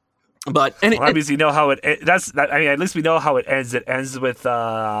 but that means you know how it. I mean, at least we know how it ends. It ends with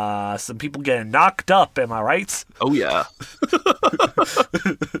some people getting knocked up. Am I right? Oh yeah.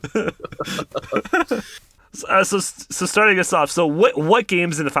 So starting us off, so what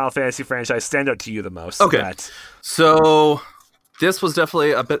games in the Final Fantasy franchise stand out to you the most? Okay, Matt? So this was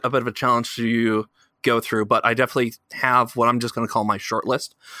definitely a bit of a challenge to go through, but I definitely have what I'm just going to call my short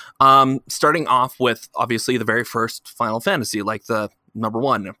list. Starting off with obviously the very first Final Fantasy, like the number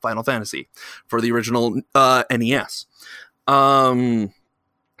 1 Final Fantasy for the original NES. It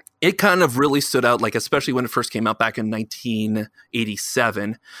kind of really stood out, like especially when it first came out back in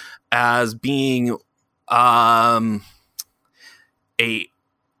 1987, as being a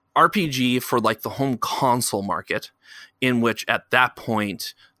RPG for like the home console market, in which at that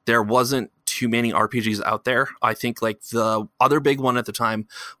point there wasn't too many RPGs out there. I think like the other big one at the time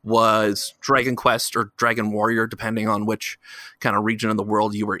was Dragon Quest or Dragon Warrior, depending on which kind of region of the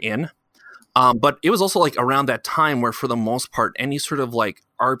world you were in. But it was also like around that time where for the most part any sort of like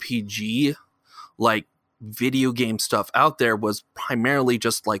RPG like video game stuff out there was primarily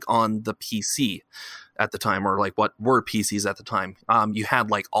just like on the PC at the time, or like what were PCs at the time. You had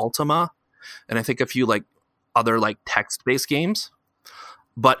like Ultima and I think a few like other like text-based games.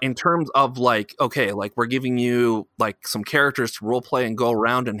 But in terms of like, okay, like we're giving you like some characters to roleplay and go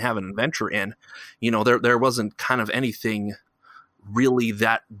around and have an adventure in, you know, there wasn't kind of anything really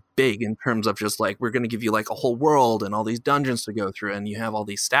that big in terms of just like, we're going to give you like a whole world and all these dungeons to go through and you have all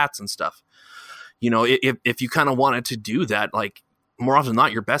these stats and stuff. You know, if you kind of wanted to do that, like more often than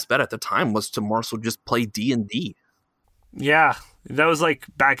not, your best bet at the time was to more so just play D&D. Yeah, that was like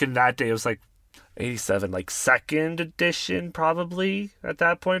back in that day. It was like 87, like second edition probably at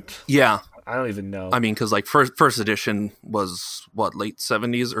that point. Yeah, I don't even know. I mean, because like first edition was what, late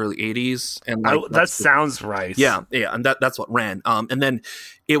 70s, early 80s, and like, that sounds right. Yeah, and that's what ran. And then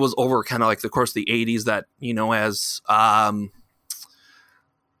it was over kind of like the course of the 80s that, you know, as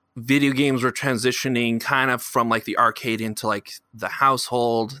video games were transitioning kind of from like the arcade into like the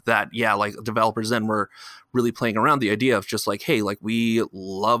household, that like developers then were really playing around the idea of just like, hey, like we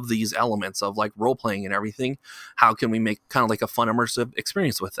love these elements of like role playing and everything. How can we make kind of like a fun immersive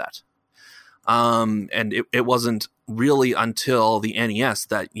experience with that? And it wasn't really until the NES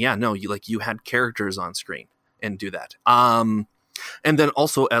that you had characters on screen and do that. And then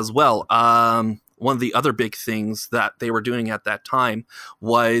also as well, one of the other big things that they were doing at that time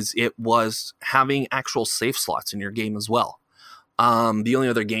was having actual save slots in your game as well. The only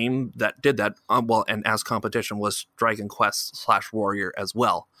other game that did that, and as competition, was Dragon Quest /Warrior as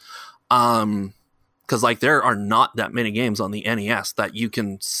well. Because like there are not that many games on the NES that you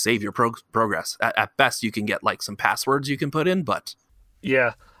can save your progress. At best, you can get like some passwords you can put in, but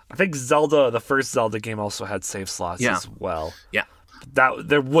yeah, I think the first Zelda game, also had save slots as well. Yeah, that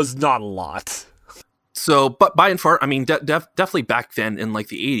there was not a lot. So, but by and far, I mean, definitely back then in like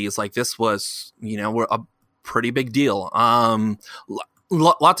the 80s, like this was, a pretty big deal.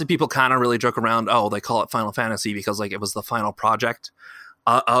 Lots of people kind of really joke around, they call it Final Fantasy because like it was the final project.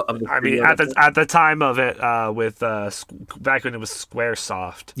 I mean, at the time of it, with back when it was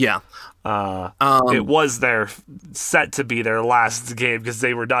SquareSoft, it was set to be their last game because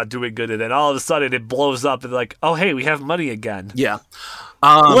they were not doing good, and then all of a sudden it blows up and like, oh hey, we have money again. Yeah,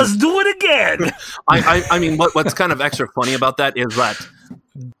 let's do it again. I mean, what's kind of extra funny about that is that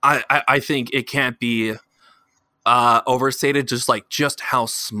I think it can't be overstated just how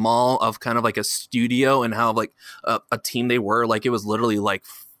small of kind of like a studio and how like a team they were. Like it was literally like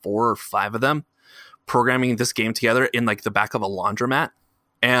 4 or 5 of them programming this game together in like the back of a laundromat.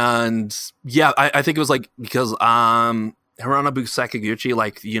 And I think it was like because Hironobu Sakaguchi,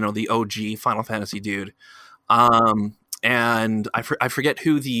 like the OG Final Fantasy dude, and I forget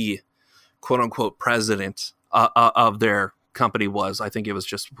who the quote unquote president of their company was. I think it was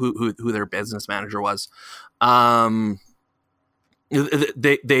just who their business manager was.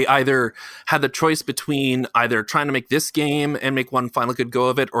 They either had the choice between either trying to make this game and make one final good go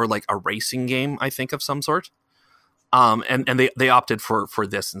of it, or like a racing game, I think, of some sort. And they opted for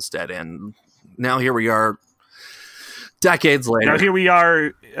this instead. And now here we are decades later. And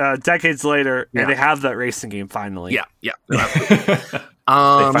they have that racing game finally. Yeah.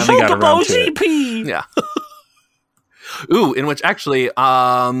 Chocobo GP! Yeah. Ooh, in which actually,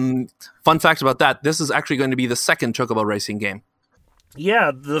 fun fact about that, this is actually going to be the second Chocobo racing game.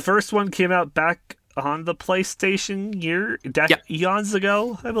 Yeah, the first one came out back on the PlayStation eons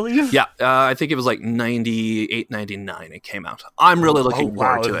ago, I believe. Yeah, I think it was like 98, 99 it came out. I'm really looking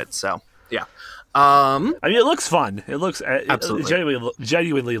forward to it, so, yeah. I mean, it looks fun. It looks absolutely. It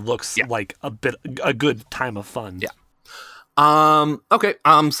genuinely looks like a good time of fun. Yeah. Okay,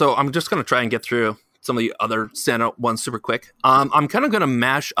 so I'm just going to try and get through some of the other standout ones super quick. I'm kind of going to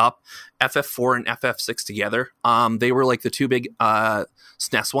mash up FF4 and FF6 together. They were like the two big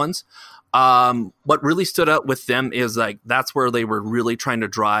SNES ones. What really stood out with them is like that's where they were really trying to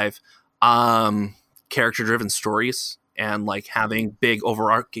drive character-driven stories and like having big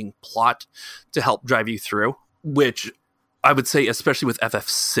overarching plot to help drive you through, which I would say, especially with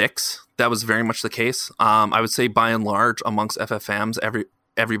FF6, that was very much the case. I would say by and large amongst FF fans,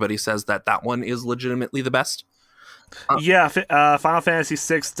 everybody says that one is legitimately the best. Final Fantasy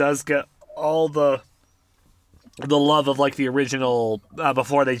VI does get all the love of like the original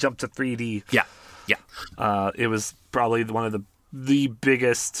before they jumped to 3D. Yeah. It was probably one of the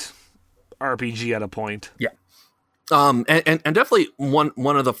biggest RPG at a point. Yeah. And definitely one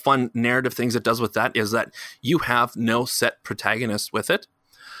of the fun narrative things it does with that is that you have no set protagonist with it.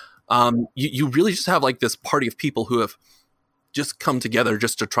 You really just have like this party of people who have just come together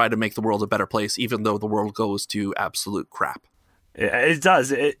just to try to make the world a better place, even though the world goes to absolute crap. It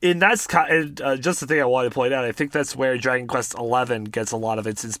does. And that's just the thing I wanted to point out. I think that's where Dragon Quest XI gets a lot of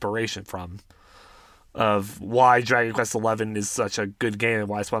its inspiration from, of why Dragon Quest XI is such a good game and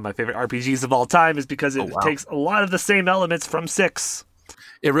why it's one of my favorite RPGs of all time, is because it takes a lot of the same elements from 6.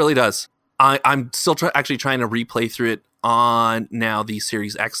 It really does. I'm still actually trying to replay through it on now the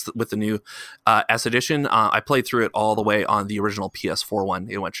Series X with the new S edition. I played through it all the way on the original PS4 one,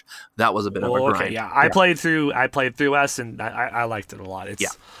 in which that was a bit of a grind. Okay, yeah. I played through S, and I liked it a lot.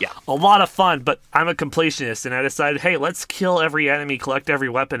 It's yeah. a lot of fun, but I'm a completionist, and I decided, hey, let's kill every enemy, collect every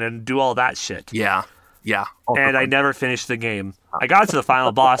weapon, and do all that shit. Yeah. And I never finished the game. I got to the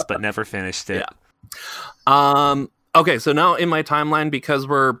final boss, but never finished it. Yeah. Okay, so now in my timeline, because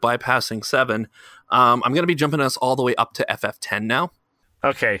we're bypassing 7, I'm going to be jumping us all the way up to FF10 now.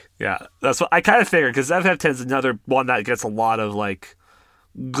 Okay, yeah. That's what I kind of figured, because FF10 is another one that gets a lot of, like,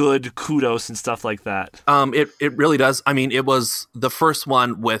 good kudos and stuff like that. It really does. I mean, it was the first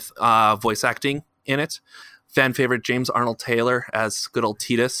one with voice acting in it. Fan favorite James Arnold Taylor as good old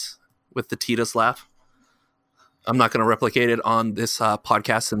Tidus with the Tidus laugh. I'm not going to replicate it on this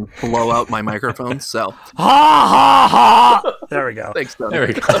podcast and blow out my microphone. So, Ha ha ha! There we go. Thanks, Doug. There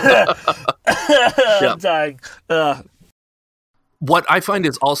we go. I'm dying. What I find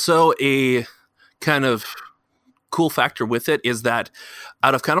is also a kind of cool factor with it is that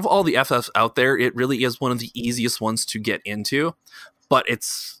out of kind of all the FFs out there, it really is one of the easiest ones to get into, but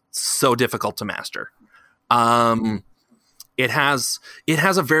it's so difficult to master. It has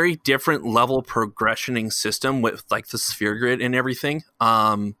a very different level progressioning system with like the sphere grid and everything.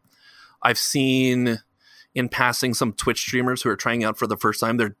 I've seen in passing some Twitch streamers who are trying out for the first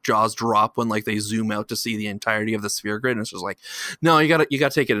time, their jaws drop when like they zoom out to see the entirety of the sphere grid, and it's just like, no, you gotta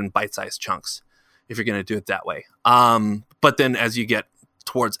take it in bite-sized chunks if you're gonna do it that way. But then as you get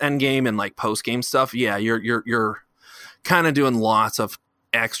towards endgame and like post-game stuff, yeah, you're kind of doing lots of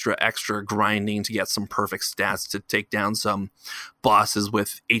extra grinding to get some perfect stats to take down some bosses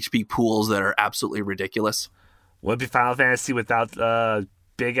with HP pools that are absolutely ridiculous. Would be Final Fantasy without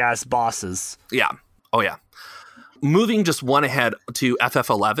big ass bosses. Yeah. Oh yeah. Moving just one ahead to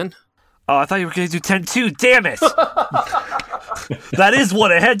FF11. Oh, I thought you were going to do 10-2. Damn it! That is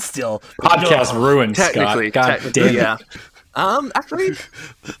one ahead still. Podcast ruined, Scott. Technically, God damn it. yeah. Actually,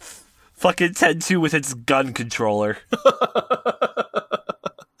 Fucking 10-2 with its gun controller.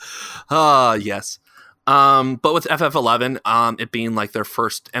 yes. But with FF11, it being like their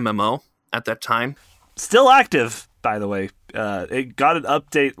first MMO at that time. Still active, by the way. It got an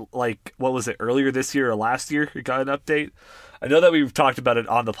update, like, what was it, earlier this year or last year? It got an update. I know that we've talked about it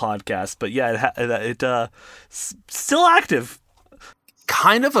on the podcast, but yeah, it still active.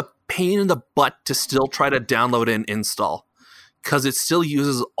 Kind of a pain in the butt to still try to download and install, because it still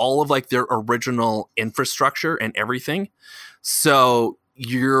uses all of like their original infrastructure and everything. So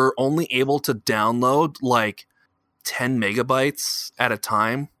you're only able to download like 10 megabytes at a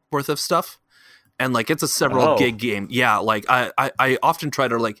time worth of stuff. And like it's a several gig game. Yeah, like I often try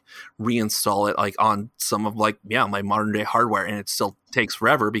to like reinstall it like on some of like my modern day hardware, and it still takes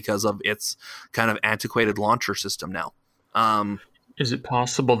forever because of its kind of antiquated launcher system now. Is it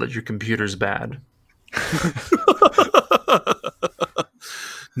possible that your computer's bad?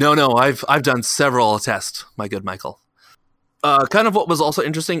 No, I've done several tests, my good Michael. Kind of what was also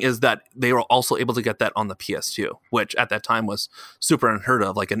interesting is that they were also able to get that on the PS2, which at that time was super unheard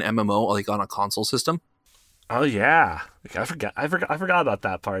of, like an MMO like on a console system. Oh yeah, I forgot about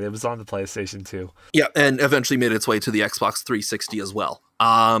that part. It was on the PlayStation 2. Yeah, and eventually made its way to the Xbox 360 as well.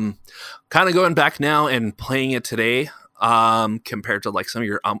 Kind of going back now and playing it today, compared to like some of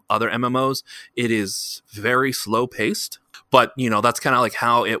your other MMOs, it is very slow paced. But, you know, that's kind of like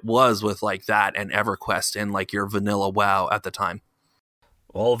how it was with like that and EverQuest and like your vanilla WoW at the time.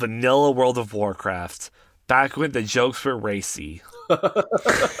 Well, vanilla World of Warcraft. Back when the jokes were racy.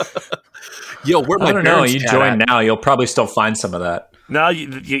 Yo, where my I don't know. parents You at? join now, you'll probably still find some of that. No,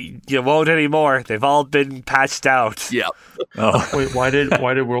 you won't anymore. They've all been patched out. Yeah. Oh, Wait, why did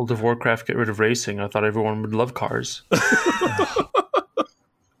World of Warcraft get rid of racing? I thought everyone would love cars.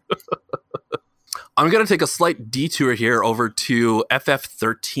 I'm going to take a slight detour here over to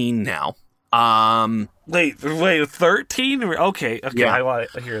FF13 now. Wait, 13? Okay, Yeah. I want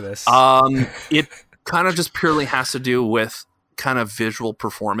to hear this. It kind of just purely has to do with kind of visual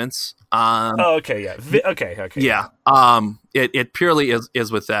performance. Okay, yeah. Okay. Yeah. It purely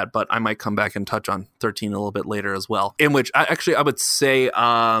is with that, but I might come back and touch on 13 a little bit later as well. In which I would say,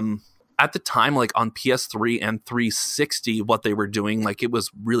 at the time, like on PS3 and 360, what they were doing, like it was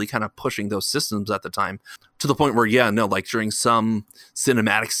really kind of pushing those systems at the time to the point where, like during some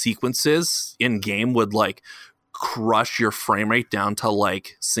cinematic sequences in game would like crush your frame rate down to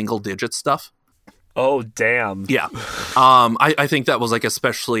like single digit stuff. Oh, damn. Yeah. I think that was like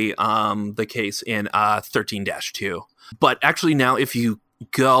especially the case in 13-2. But actually now if you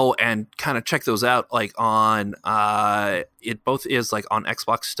go and kind of check those out like on it both is like on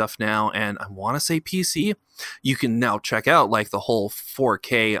Xbox stuff now, and I want to say PC, you can now check out like the whole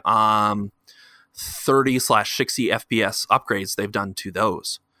 4K 30/60 FPS upgrades they've done to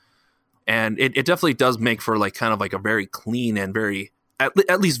those. And it definitely does make for like kind of like a very clean and very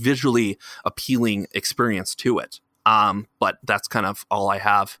at least visually appealing experience to it. But that's kind of all I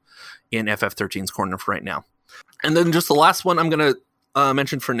have in FF13's corner for right now. And then just the last one I'm going to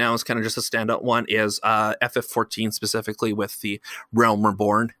mention for now is kind of just a standout one is FF14 specifically with the Realm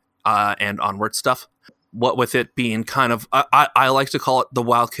Reborn and onward stuff. What with it being kind of, I like to call it the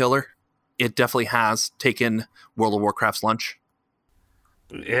WoW killer. It definitely has taken World of Warcraft's lunch.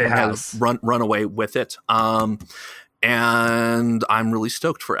 It has. Run away with it. And I'm really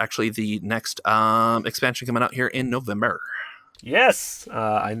stoked for actually the next expansion coming out here in November. Yes,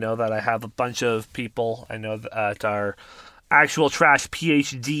 I know that I have a bunch of people. I know that our actual trash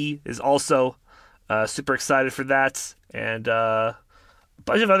PhD is also super excited for that, and a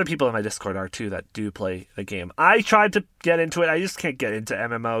bunch of other people in my Discord are too that do play the game. I tried to get into it. I just can't get into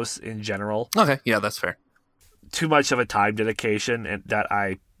MMOs in general. Okay, yeah, that's fair. Too much of a time dedication, and that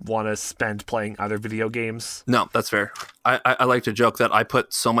I want to spend playing other video games. No, that's fair. I like to joke that I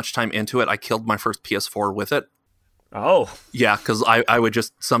put so much time into it, I killed my first PS4 with it. Oh. Yeah, because I would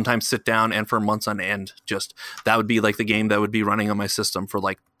just sometimes sit down and for months on end, that would be like the game that would be running on my system for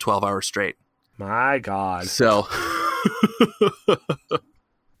like 12 hours straight. My God. So...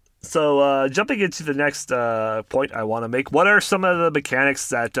 So, jumping into the next point I want to make, what are some of the mechanics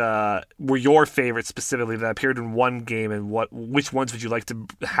that were your favorites specifically that appeared in one game, and which ones would you like to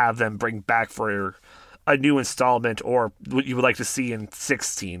have them bring back for a new installment, or what you would like to see in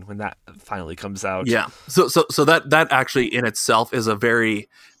 16 when that finally comes out? Yeah. So that actually in itself is a very,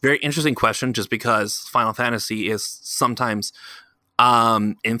 very interesting question, just because Final Fantasy is sometimes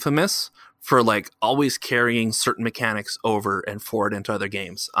infamous for like always carrying certain mechanics over and forward into other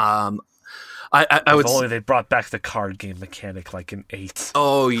games. I would only they brought back the card game mechanic like in 8.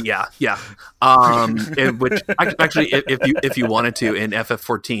 Oh yeah. Which actually, if you wanted to, in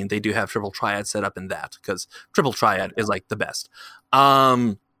FF14 they do have Triple Triad set up in that, because Triple Triad is like the best.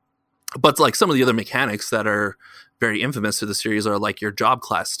 But like some of the other mechanics that are very infamous to the series are like your job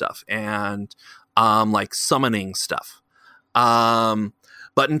class stuff and like summoning stuff.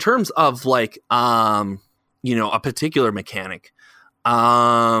 But in terms of like, a particular mechanic,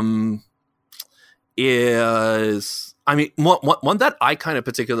 is, I mean, one that I kind of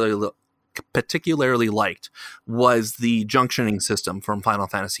particularly liked was the junctioning system from Final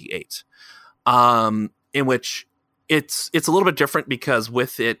Fantasy VIII, in which it's a little bit different because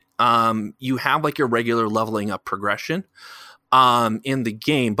with it, you have like your regular leveling up progression in the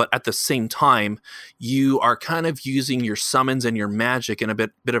game, but at the same time, you are kind of using your summons and your magic in a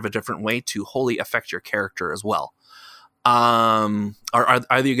bit of a different way to wholly affect your character as well. Are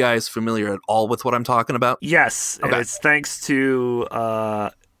either you guys familiar at all with what I'm talking about? Yes, okay. And it's thanks to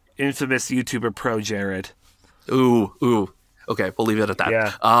infamous YouTuber Pro Jared. Ooh. Okay, we'll leave it at that.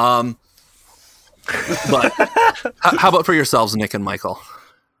 Yeah. But how about for yourselves, Nick and Michael?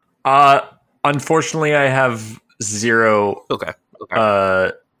 Unfortunately, I have 0. Okay.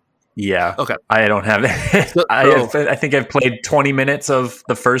 Yeah. Okay. I don't have it. I think I've played 20 minutes of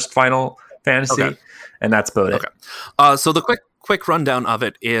the first Final Fantasy, and that's about it. So the quick rundown of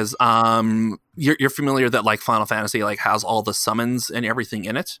it is, you're familiar that like Final Fantasy like has all the summons and everything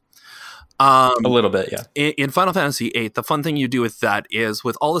in it. A little bit, yeah. In Final Fantasy VIII, the fun thing you do with that is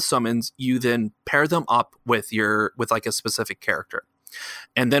with all the summons, you then pair them up with like a specific character.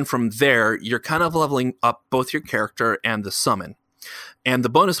 And then from there, you're kind of leveling up both your character and the summon. And the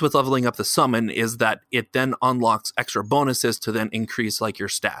bonus with leveling up the summon is that it then unlocks extra bonuses to then increase like your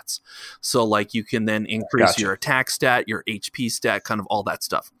stats. So like you can then increase your attack stat, your HP stat, kind of all that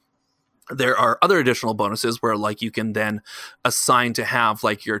stuff. There are other additional bonuses where like you can then assign to have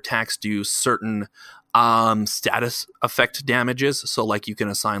like your attacks do certain status effect damages. So like you can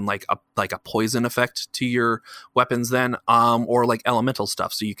assign like a poison effect to your weapons then, or like elemental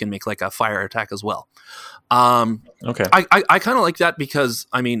stuff. So you can make like a fire attack as well. Okay. I kind of like that because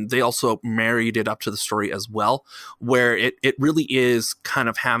I mean they also married it up to the story as well, where it really is kind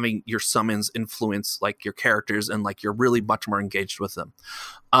of having your summons influence like your characters and like you're really much more engaged with them.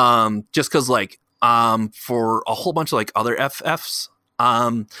 Just because like for a whole bunch of like other FFs.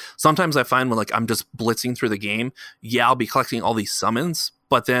 Sometimes I find when like I'm just blitzing through the game, I'll be collecting all these summons,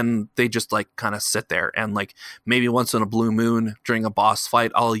 but then they just like kind of sit there and like maybe once in a blue moon during a boss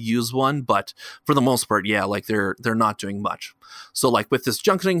fight, I'll use one. But for the most part, like they're not doing much. So like with this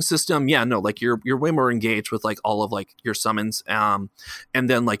junctioning system, like you're way more engaged with like all of like your summons. And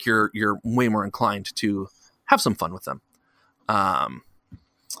then like you're way more inclined to have some fun with them.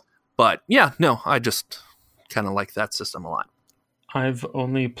 But I just kind of like that system a lot. I've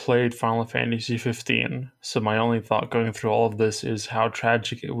only played Final Fantasy 15, so my only thought going through all of this is how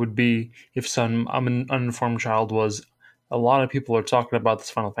tragic it would be if some uninformed child was, a lot of people are talking about this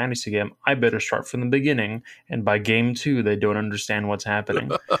Final Fantasy game, I better start from the beginning, and by game 2, they don't understand what's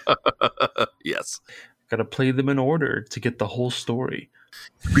happening. Yes. Gotta play them in order to get the whole story.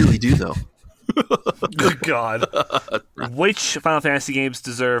 You really do, though. Good God. Which Final Fantasy games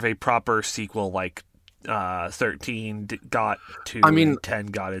deserve a proper sequel like 13 got 2 and 10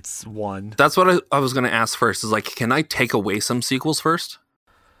 got its 1? That's what I was going to ask first is like, can I take away some sequels first?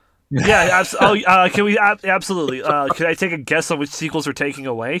 Yeah. Can we absolutely? Can I take a guess on which sequels we're taking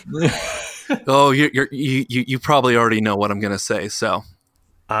away? Oh, you probably already know what I'm gonna say. So,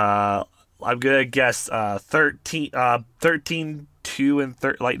 I'm gonna guess 13, 2, and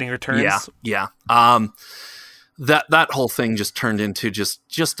Lightning Returns. yeah. That whole thing just turned into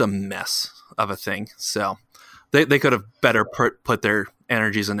just a mess of a thing. So, they could have better put their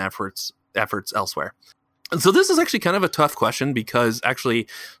energies and efforts elsewhere. So this is actually kind of a tough question because actually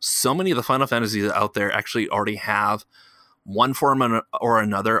so many of the Final Fantasies out there actually already have one form or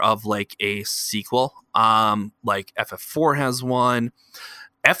another of like a sequel. Like FF4 has one.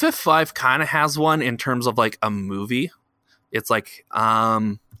 FF5 kind of has one in terms of like a movie. It's like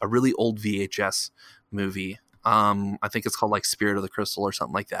a really old VHS movie. I think it's called like Spirit of the Crystal or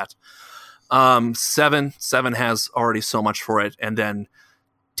something like that. 7 has already so much for it, and then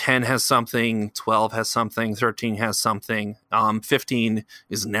 10 has something, 12 has something, 13 has something. 15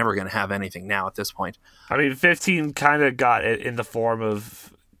 is never going to have anything now at this point. I mean, 15 kind of got it in the form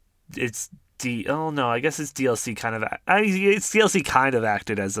of I guess it's DLC kind of. It's DLC kind of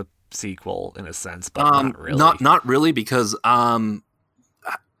acted as a sequel in a sense, but not really. Not really, because all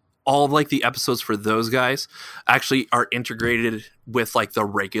of like the episodes for those guys actually are integrated with like the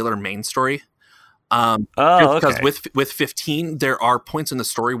regular main story. Because with 15 there are points in the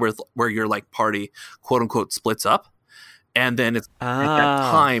story where your like party quote unquote splits up, and then it's at that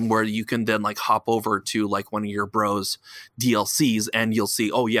time where you can then like hop over to like one of your bros DLCs and you'll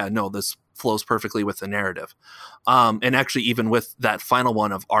see, oh yeah, no, this flows perfectly with the narrative. And actually even with that final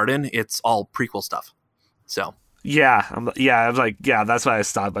one of Arden, it's all prequel stuff. So I was like, yeah, that's why I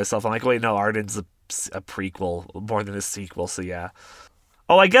stopped myself. I'm like, wait, no, Arden's a prequel more than a sequel, so yeah.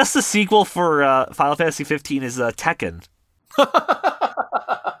 Oh, I guess the sequel for Final Fantasy 15 is Tekken.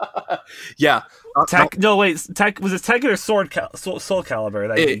 Yeah. No, wait. Was it Tekken or Soul Calibur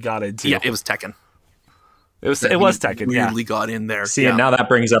that you got into? Yeah, it was Tekken. It was Tekken. Weirdly got in there. See, and now that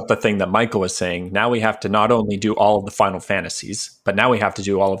brings up the thing that Michael was saying. Now we have to not only do all of the Final Fantasies, but now we have to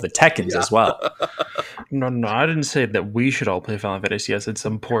do all of the Tekkens as well. No, I didn't say that we should all play Final Fantasy. I said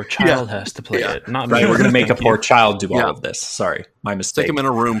some poor child has to play it. Not right. me. We're going to make a poor child do all of this. Sorry, my mistake. Stick him in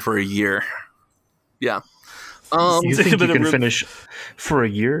a room for a year. Yeah. You think you can finish for a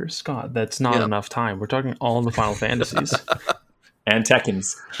year, Scott? That's not enough time. We're talking all the Final Fantasies. And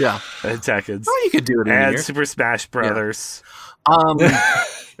Tekkens. Yeah. And Tekkens. Oh, you could do it in a year. Super Smash Brothers. God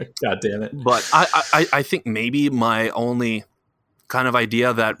damn it. But I think maybe my only kind of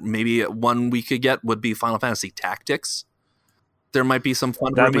idea that maybe one we could get would be Final Fantasy Tactics. There might be some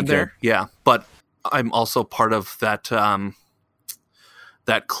fun room in there. Yeah. But I'm also part of that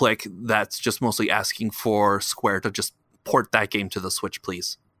that clique that's just mostly asking for Square to just port that game to the Switch,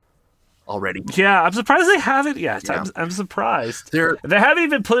 please. Already. Yeah, I'm surprised they haven't yet. Yeah. I'm surprised. They haven't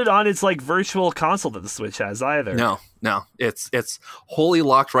even put it on its like virtual console that the Switch has either. No. It's wholly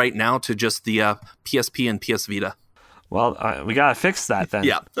locked right now to just the PSP and PS Vita. Well, we gotta fix that then.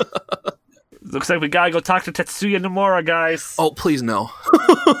 Yeah. Looks like we gotta go talk to Tetsuya Nomura, guys. Oh, please no.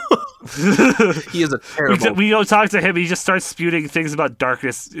 He is a terrible... We go talk to him, he just starts spewing things about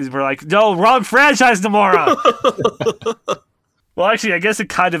darkness. We're like, no, wrong franchise, Nomura! Well, actually, I guess it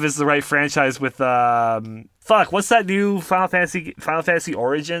kind of is the right franchise with, what's that new Final Fantasy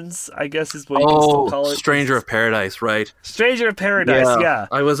Origins, I guess is what you can still call it? Stranger of Paradise, right. Stranger of Paradise, yeah.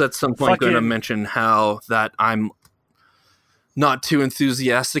 I was at some point going to mention how that I'm not too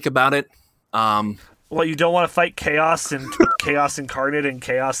enthusiastic about it. Well, you don't want to fight Chaos and Chaos Incarnate and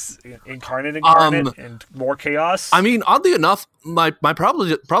Chaos Incarnate and more Chaos? I mean, oddly enough, my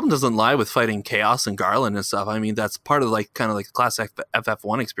problem doesn't lie with fighting Chaos and Garland and stuff. I mean, that's part of like kind of like the classic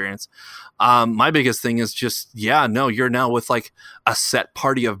FF1 experience. My biggest thing is just, you're now with like a set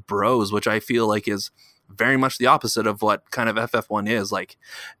party of bros, which I feel like is very much the opposite of what kind of FF1 is. Like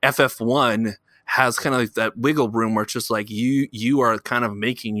FF1 has kind of like that wiggle room where it's just like you are kind of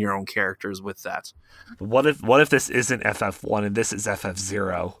making your own characters with that. What if this isn't FF1 and this is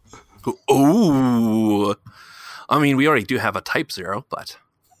FF0? Ooh. I mean, we already do have a Type 0, but...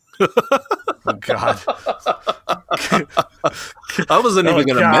 Oh, God. I wasn't even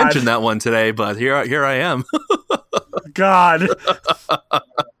going to mention that one today, but here I am. God.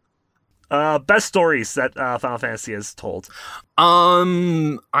 Best stories that Final Fantasy has told.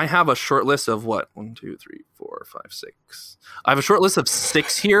 I have a short list of what? 1, 2, 3, 4, 5, 6. I have a short list of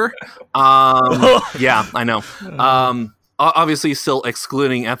 6 here. Yeah, I know. Obviously, still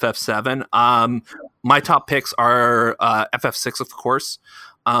excluding FF7. My top picks are FF6, of course.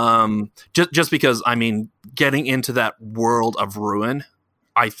 Just because, I mean, getting into that world of Ruin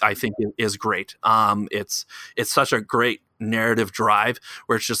I think is great. It's such a great narrative drive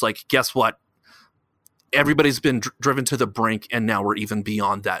where it's just like, guess what? Everybody's been driven to the brink, and now we're even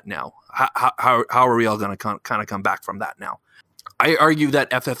beyond that now. How are we all going to kind of come back from that now? I argue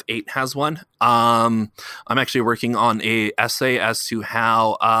that FF8 has one. I'm actually working on a essay as to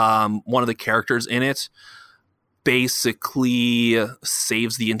how one of the characters in it basically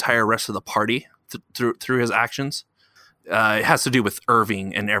saves the entire rest of the party through his actions. It has to do with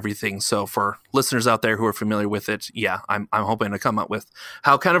Irving and everything. So for listeners out there who are familiar with it, yeah, I'm hoping to come up with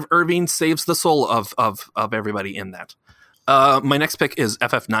how kind of Irving saves the soul of everybody in that. My next pick is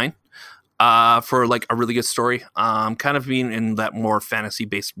FF9. For like a really good story, kind of being in that more fantasy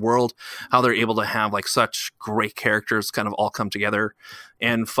based world, how they're able to have like such great characters kind of all come together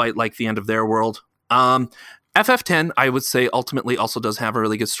and fight like the end of their world. FF10, I would say ultimately also does have a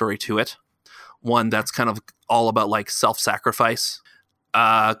really good story to it. One that's kind of all about like self-sacrifice,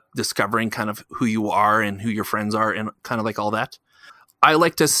 discovering kind of who you are and who your friends are and kind of like all that. I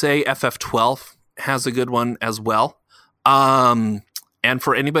like to say FF12 has a good one as well. And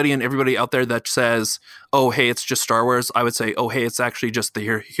for anybody and everybody out there that says, oh, hey, it's just Star Wars, I would say, oh, hey, it's actually just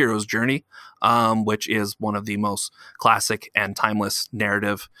the hero's journey, which is one of the most classic and timeless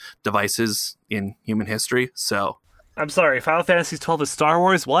narrative devices in human history. So I'm sorry, Final Fantasy 12 is Star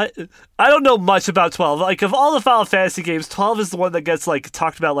Wars? What? I don't know much about 12. Like, of all the Final Fantasy games, 12 is the one that gets, like,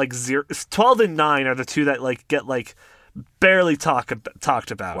 talked about, like, 12 and 9 are the two that, like, get, like, barely talked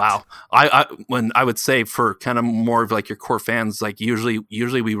about. Wow. When I would say for kind of more of like your core fans, like usually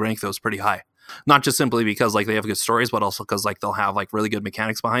we rank those pretty high, not just simply because like they have good stories, but also because like they'll have like really good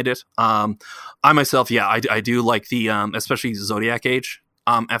mechanics behind it. I myself, yeah, I do like the especially Zodiac Age,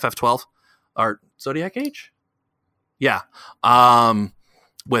 FF12 or Zodiac Age. Yeah.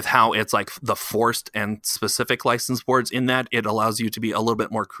 With how it's like the forced and specific license boards in that, it allows you to be a little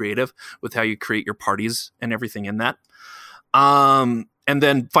bit more creative with how you create your parties and everything in that. And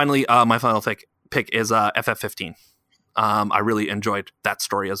then finally, my final pick is FF15. I really enjoyed that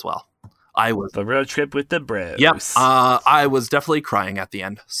story as well. I was the road trip with the bros. Yep. I was definitely crying at the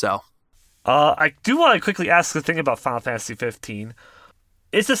end. So, I do want to quickly ask the thing about Final Fantasy 15.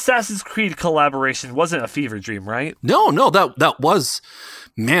 Its Assassin's Creed collaboration wasn't a fever dream, right? No, that was,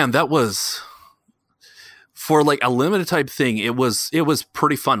 man, that was for like a limited type thing. It was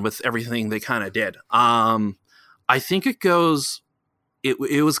pretty fun with everything they kind of did. I think it was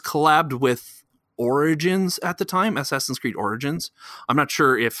collabed with Origins at the time, Assassin's Creed Origins. I'm not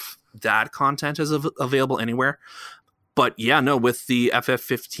sure if that content is available anywhere. But yeah, no, with the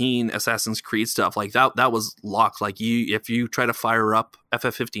FF15 Assassin's Creed stuff, like that was locked. Like if you try to fire up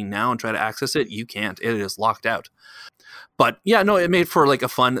FF15 now and try to access it, you can't. It is locked out. But yeah, no, it made for like a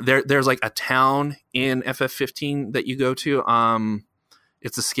fun. There's like a town in FF15 that you go to.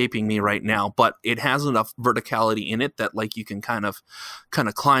 It's escaping me right now, but it has enough verticality in it that like you can kind of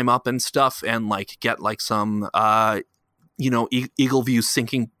climb up and stuff and like get like some eagle view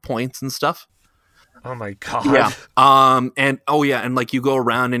sinking points and stuff. Oh my god. Yeah. And like you go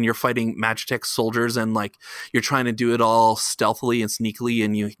around and you're fighting Magitech soldiers and like you're trying to do it all stealthily and sneakily,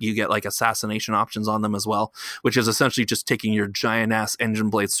 and you get like assassination options on them as well, which is essentially just taking your giant ass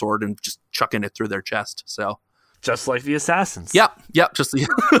engine blade sword and just chucking it through their chest. So just like the assassins. Yep. Just the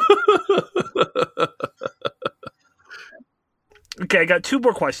Okay, I got two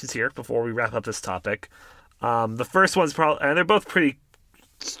more questions here before we wrap up this topic. The first one's probably, and they're both pretty.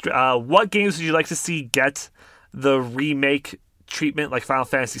 What games would you like to see get the remake treatment like Final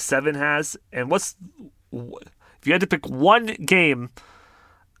Fantasy VII has? And if you had to pick one game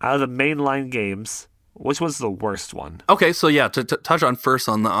out of the mainline games, which was the worst one? Okay, so yeah, to touch on first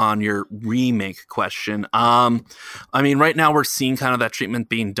on your remake question. I mean, right now we're seeing kind of that treatment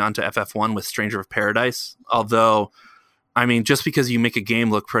being done to FF1 with Stranger of Paradise. Although, I mean, just because you make a game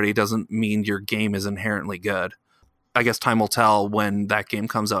look pretty doesn't mean your game is inherently good. I guess time will tell when that game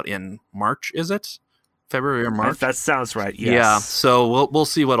comes out in March, is it? February or March? That sounds right, yes. Yeah, so we'll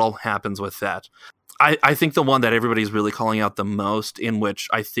see what all happens with that. I think the one that everybody's really calling out the most, in which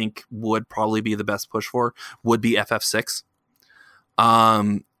I think would probably be the best push for, would be FF6.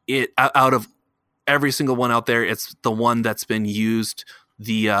 Out of every single one out there, it's the one that's been used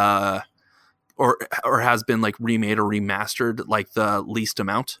or has been like remade or remastered like the least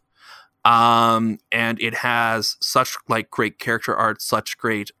amount. And it has such like great character art, such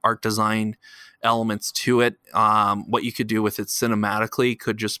great art design elements to it. What you could do with it cinematically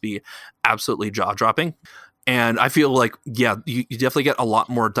could just be absolutely jaw-dropping. And I feel like, yeah, you definitely get a lot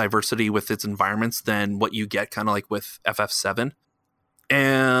more diversity with its environments than what you get kind of like with FF7.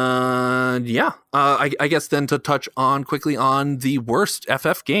 And yeah, I guess then to touch on quickly on the worst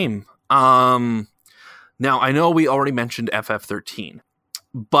FF game. Now, I know we already mentioned FF13,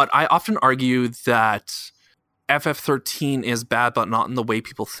 but I often argue that FF13 is bad, but not in the way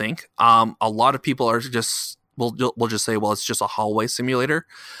people think. A lot of people are just will just say, well, it's just a hallway simulator.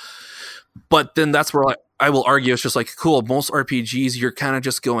 But then that's where I will argue it's just like, cool, most RPGs, you're kind of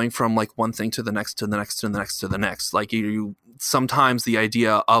just going from like one thing to the next, to the next, to the next, to the next. Like you sometimes the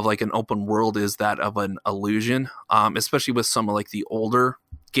idea of like an open world is that of an illusion, especially with some of like the older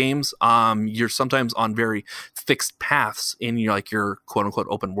games. You're sometimes on very fixed paths in your quote unquote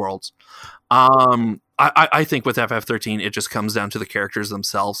open worlds. I think with FF13, it just comes down to the characters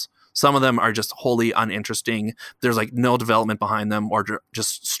themselves. Some of them are just wholly uninteresting. There's like no development behind them, or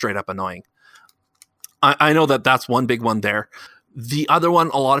just straight up annoying. I know that's one big one there. The other one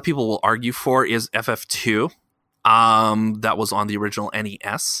a lot of people will argue for is FF2. That was on the original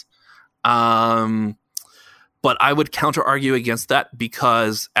NES. But I would counter argue against that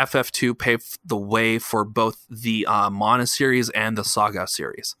because FF2 paved the way for both the Mana series and the Saga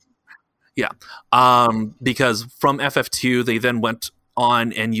series. Yeah. Because from FF2, they then went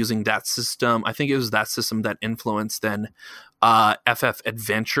on and using that system. I think it was that system that influenced then FF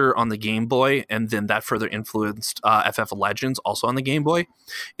Adventure on the Game Boy, and then that further influenced FF Legends also on the Game Boy,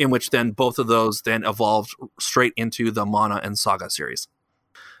 in which then both of those then evolved straight into the Mana and Saga series.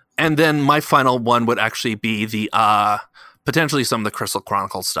 And then my final one would actually be the potentially some of the Crystal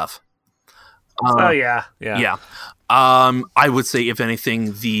Chronicles stuff. Yeah. I would say, if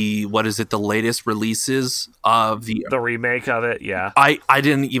anything, the latest releases of the remake of it. Yeah, I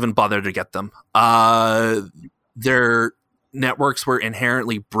didn't even bother to get them. Their networks were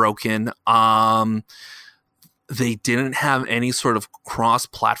inherently broken. They didn't have any sort of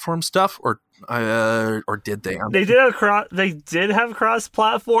cross-platform stuff, or did they? They did have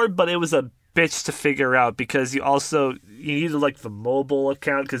cross-platform, but it was a bitch to figure out because you needed like the mobile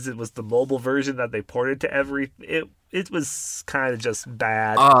account because it was the mobile version that they ported to it was kind of just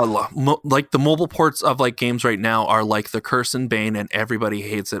bad. Like the mobile ports of like games right now are like the curse and bane, and everybody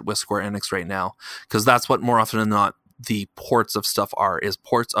hates it with Square Enix right now because that's what more often than not the ports of stuff is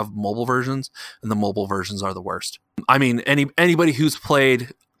ports of mobile versions, and the mobile versions are the worst. I mean, anybody who's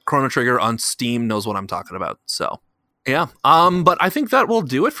played Chrono Trigger on Steam knows what I'm talking about. So yeah, but I think that will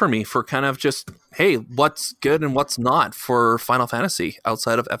do it for me for kind of just, hey, what's good and what's not for Final Fantasy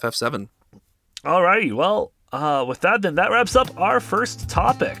outside of FF7. Alrighty, well, with that, then that wraps up our first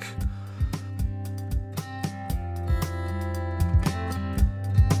topic.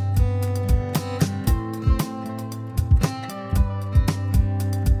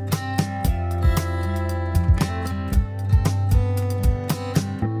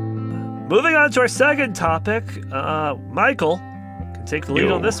 Moving on to our second topic, Michael can take the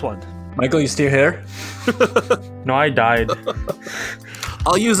lead on this one. Michael, you still here? No, I died.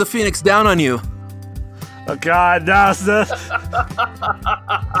 I'll use a Phoenix down on you. Oh God, no!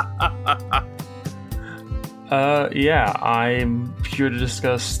 Yeah, I'm here to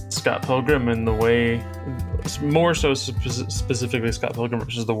discuss Scott Pilgrim and the way, more so specifically Scott Pilgrim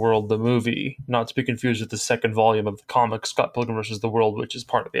vs. the World, the movie, not to be confused with the second volume of the comic, Scott Pilgrim vs. the World, which is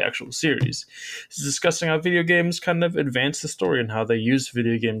part of the actual series. It's discussing how video games kind of advance the story and how they use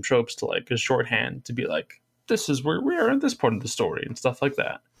video game tropes to like a shorthand to be like, this is where we are at this point of the story and stuff like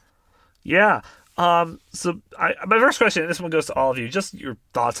that. Yeah. So my first question, and this one goes to all of you, just your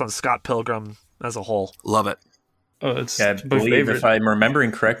thoughts on Scott Pilgrim as a whole. Love it. Oh, it's I believe, if I'm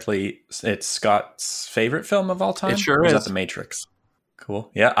remembering correctly, it's Scott's favorite film of all time. It sure or is. That The Matrix? Cool.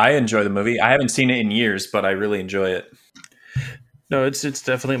 Yeah, I enjoy the movie. I haven't seen it in years, but I really enjoy it. No, it's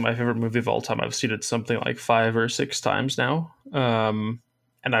definitely my favorite movie of all time. I've seen it something like 5 or 6 times now, and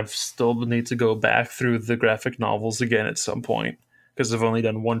I've still need to go back through the graphic novels again at some point because I've only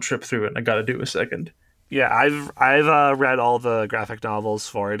done one trip through it, and I got to do a second. Yeah, I've read all the graphic novels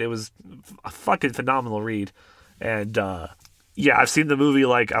for it. It was a fucking phenomenal read. And yeah, I've seen the movie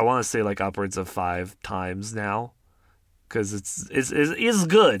like I want to say like upwards of 5 times now, because it's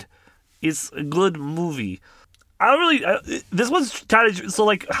good. It's a good movie. I don't really. This one's kind of so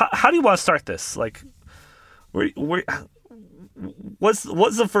like. How do you want to start this? Like, what's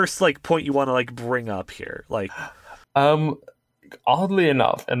the first like point you want to like bring up here? Like, oddly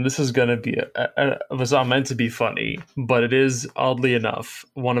enough, and this is going to be was not meant to be funny, but it is oddly enough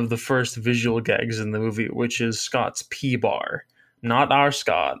one of the first visual gags in the movie, which is Scott's pee bar. Not our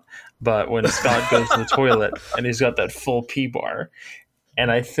Scott, but when Scott goes to the toilet and he's got that full pee bar.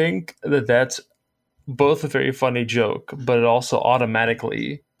 And I think that's both a very funny joke, but it also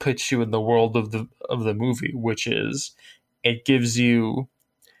automatically puts you in the world of the movie, which is it gives you,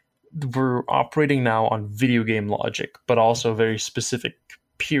 we're operating now on video game logic, but also a very specific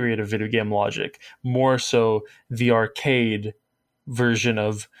period of video game logic, more so the arcade version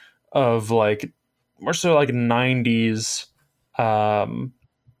of like, more so like 90s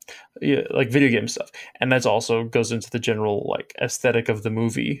like video game stuff. And that's also goes into the general like aesthetic of the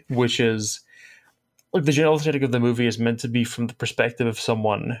movie, which is like the general aesthetic of the movie is meant to be from the perspective of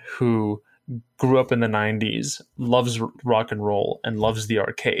someone who grew up in the 90s, loves rock and roll, and loves the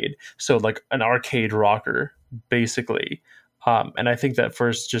arcade. So like an arcade rocker, basically. And I think that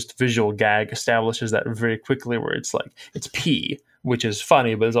first just visual gag establishes that very quickly, where it's like, it's P, which is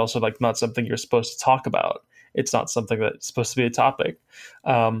funny, but it's also like not something you're supposed to talk about. It's not something that's supposed to be a topic.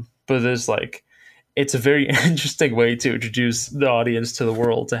 But there's like, it's a very interesting way to introduce the audience to the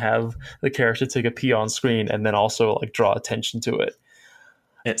world, to have the character take a pee on screen and then also like draw attention to it.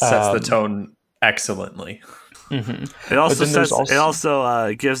 It sets the tone excellently. Mm-hmm. It also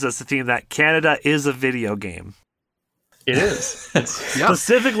gives us the theme that Canada is a video game. It is.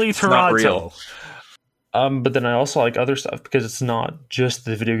 Specifically Toronto. But then I also like other stuff because it's not just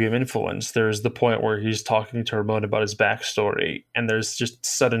the video game influence. There's the point where he's talking to Ramon about his backstory, and there's just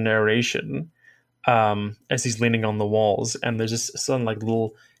sudden narration as he's leaning on the walls, and there's this some like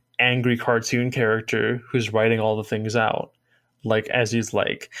little angry cartoon character who's writing all the things out. Like as he's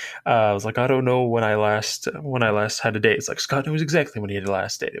like, I was like, I don't know when I last had a date. It's like Scott knows exactly when he had the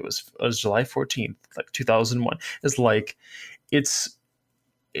last date. It was July 14th, like 2001. It's like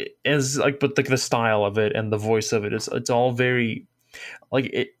but like the style of it and the voice of it, it's all very like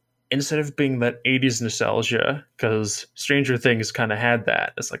it. Instead of being that 80s nostalgia, because Stranger Things kind of had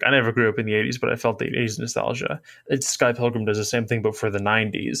that. It's like I never grew up in the 80s, but I felt the 80s nostalgia. It's Sky Pilgrim does the same thing, but for the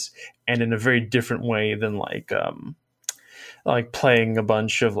 90s, and in a very different way than like playing a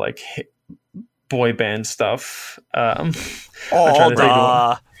bunch of like boy band stuff. All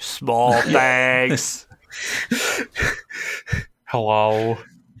the small things. Hello,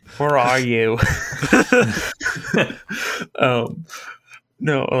 where are you?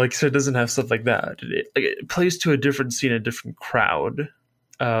 No, like, so it doesn't have stuff like that. It plays to a different scene, a different crowd,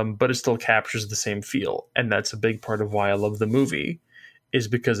 but it still captures the same feel. And that's a big part of why I love the movie, is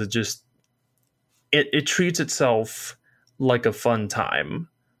because it treats itself like a fun time,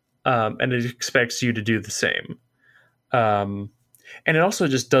 and it expects you to do the same. And it also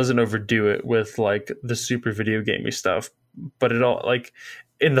just doesn't overdo it with like the super video gamey stuff, but it all like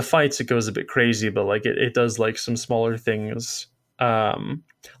in the fights it goes a bit crazy, but like it does like some smaller things,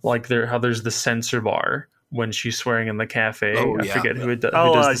 like how there's the censor bar when she's swearing in the cafe. I forget who it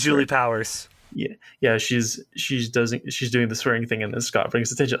does. Julie Powers. Yeah, she's doing the swearing thing, and then Scott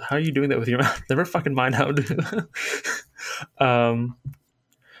brings attention. How are you doing that with your mouth? Never fucking mind how to.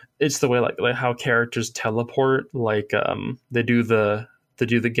 It's the way like how characters teleport. Like they do the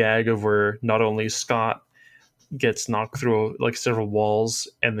gag of where not only Scott gets knocked through like several walls,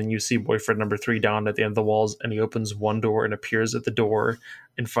 and then you see boyfriend number 3 down at the end of the walls, and he opens one door and appears at the door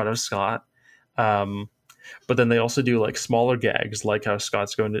in front of Scott. But then they also do like smaller gags, like how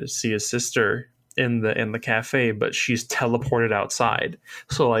Scott's going to see his sister in the cafe, but she's teleported outside.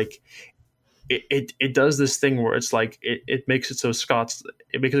 So like it does this thing where it's like it makes it so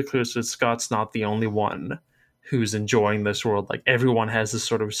it makes it clear that Scott's not the only one who's enjoying this world. Like everyone has this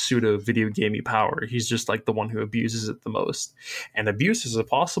sort of pseudo video gamey power. He's just like the one who abuses it the most. And abuse is a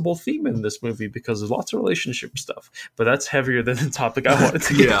possible theme in this movie because there's lots of relationship stuff. But that's heavier than the topic I wanted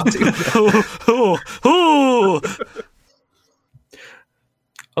to get into.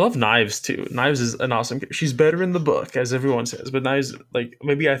 I love Knives too. Knives is an awesome character. She's better in the book, as everyone says. But Knives, like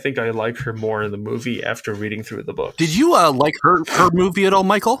maybe I think I like her more in the movie after reading through the book. Did you like her movie at all,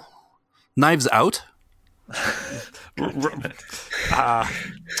 Michael? Knives Out? She's not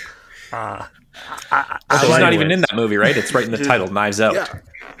even in that movie, right? It's right in the title, Knives Out. Yeah.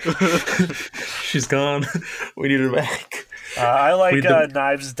 She's gone. We need her back. I like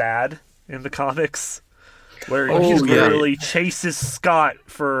Knives' dad in the comics, where he literally chases Scott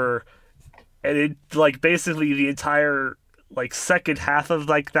and it like basically the entire like second half of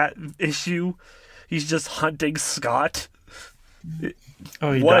like that issue, he's just hunting Scott.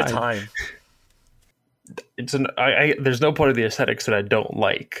 What a time! There's no part of the aesthetics that I don't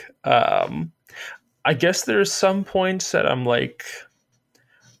like. I guess there's some points that I'm like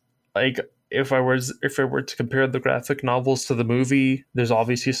if I were to compare the graphic novels to the movie, there's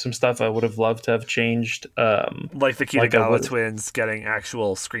obviously some stuff I would have loved to have changed. Like the Kitagawa twins getting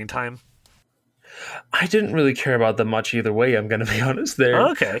actual screen time. I didn't really care about them much either way, I'm going to be honest there.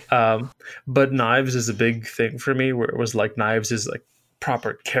 Okay. But Knives is a big thing for me, where it was like Knives is like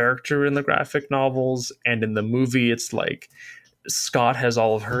proper character in the graphic novels, and in the movie it's like Scott has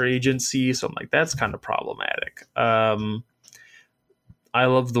all of her agency, so I'm like, that's kind of problematic. I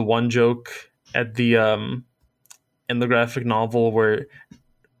love the one joke at the in the graphic novel where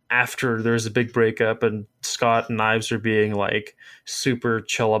after there's a big breakup and Scott and Knives are being like super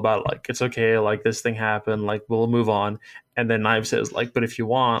chill about it, like, it's okay, like this thing happened, like we'll move on. And then Knives says, like, but if you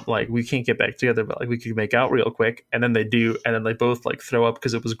want, like, we can't get back together, but like we could make out real quick. And then they do, and then they both like throw up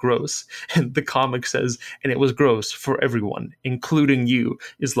because it was gross. And the comic says, and it was gross for everyone, including you.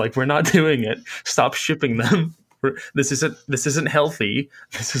 Is like, we're not doing it. Stop shipping them. This isn't healthy.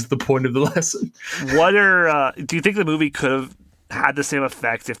 This is the point of the lesson. What are do you think the movie could have had the same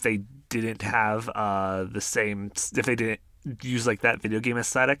effect if they didn't have if they didn't use like that video game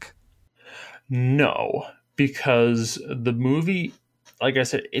aesthetic? No, because the movie, like I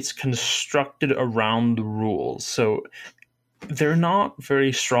said, it's constructed around the rules. So they're not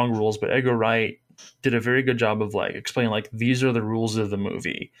very strong rules, but Edgar Wright did a very good job of like explaining like these are the rules of the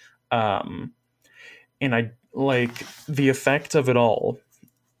movie. And I like the effect of it all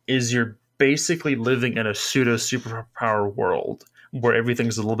is you're basically living in a pseudo superpower world where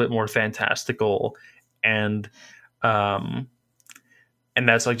everything's a little bit more fantastical, and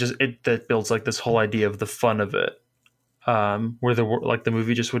that's like just it that builds like this whole idea of the fun of it, where the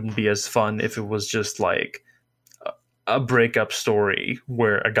movie just wouldn't be as fun if it was just like a breakup story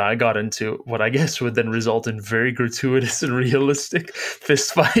where a guy got into what I guess would then result in very gratuitous and realistic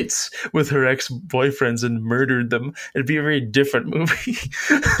fistfights with her ex-boyfriends and murdered them. It'd be a very different movie.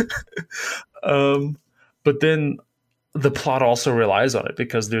 But then the plot also relies on it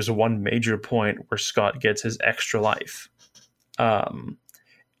because there's one major point where Scott gets his extra life. And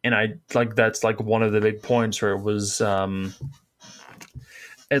I like that's like one of the big points where it was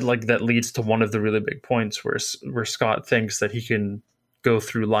it like that leads to one of the really big points where Scott thinks that he can go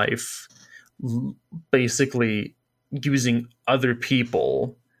through life basically using other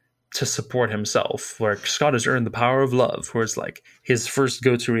people to support himself, where Scott has earned the power of love, where it's like his first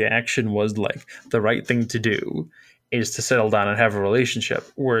go-to reaction was like the right thing to do is to settle down and have a relationship,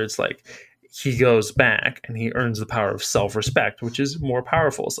 where it's like he goes back and he earns the power of self-respect, which is more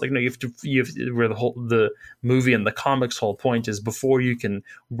powerful. It's like, no, you have to where the movie and the comics whole point is before you can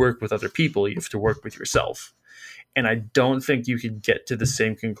work with other people, you have to work with yourself. And I don't think you could get to the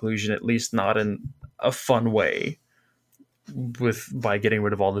same conclusion, at least not in a fun way, by getting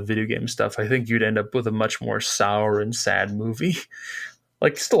rid of all the video game stuff. I think you'd end up with a much more sour and sad movie.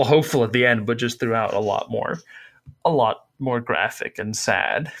 Like still hopeful at the end, but just throughout a lot more graphic and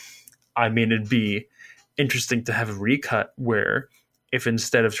sad. I mean, it'd be interesting to have a recut where if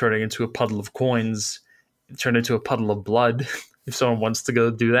instead of turning into a puddle of coins, it turned into a puddle of blood, if someone wants to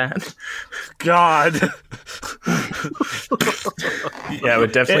go do that. God. Yeah, it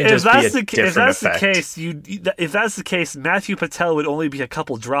would definitely just be a different effect. If that's the case, Matthew Patel would only be a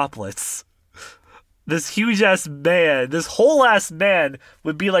couple droplets. This huge-ass man, this whole-ass man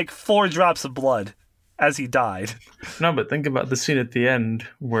would be like 4 drops of blood as he died. No, but think about the scene at the end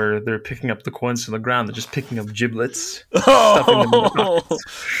where they're picking up the coins from the ground. They're just picking up giblets.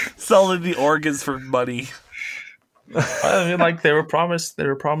 Selling the organs for money. I mean, like they were promised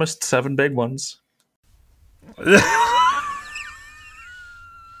 7 big ones.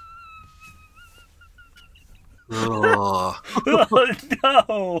 Oh.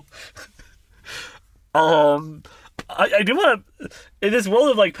 Oh, no. I do want to, in this world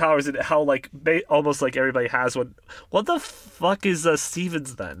of like powers and how like almost like everybody has one. What the fuck is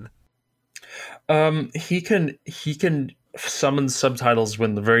Stevens then? He can summon subtitles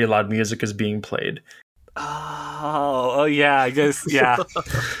when the very loud music is being played. Oh yeah, I guess yeah.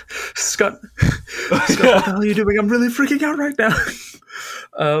 Scott, what the hell are you doing? I'm really freaking out right now.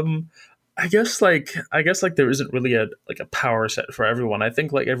 I guess there isn't really a power set for everyone. I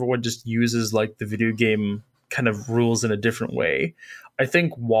think like everyone just uses like the video game kind of rules in a different way. I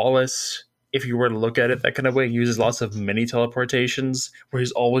think Wallace, if you were to look at it that kind of way, uses lots of mini teleportations where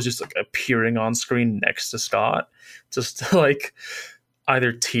he's always just like appearing on screen next to Scott, just to like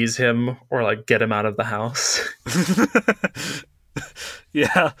either tease him or like get him out of the house.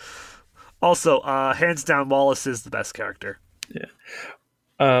 Yeah. Also, hands down, Wallace is the best character. Yeah.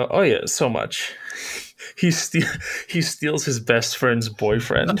 Oh yeah, so much. He steals his best friend's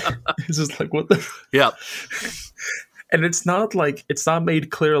boyfriend. He's just like, what the? Yeah. And it's not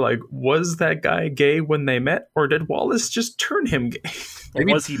made clear, like, was that guy gay when they met, or did Wallace just turn him gay? Or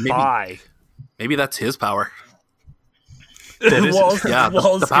was he bi? Maybe that's his power. Wallace, Yeah,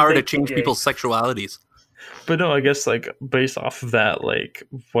 Wallace the power to can change gay. people's sexualities. But no, I guess like based off of that, like,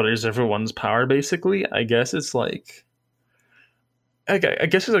 what is everyone's power? Basically, I guess it's like I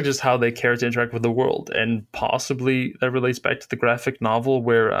guess it's like just how they care to interact with the world, and possibly that relates back to the graphic novel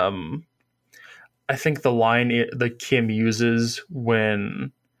where I think the line that Kim uses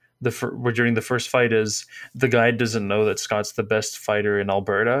when during the first fight is the guy doesn't know that Scott's the best fighter in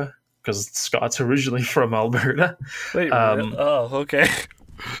Alberta because Scott's originally from Alberta. Wait, oh, okay.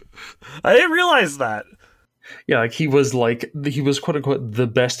 I didn't realize that. Yeah, like he was quote unquote the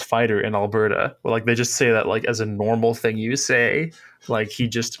best fighter in Alberta. Well, like they just say that like as a normal thing you say. Like he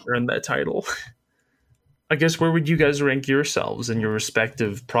just earned that title. I guess where would you guys rank yourselves in your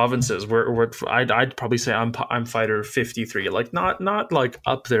respective provinces? Where I'd probably say I'm fighter 53. Like not like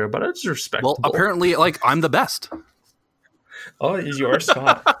up there, but it's respectable. Well, apparently, like I'm the best. Oh, you are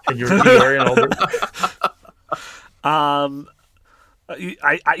Scott, and you are in Alberta.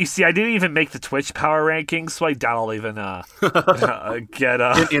 You see, I didn't even make the Twitch power rankings, so I doubt I'll even get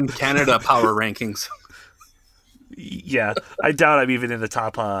in Canada power rankings. Yeah, I doubt I'm even in the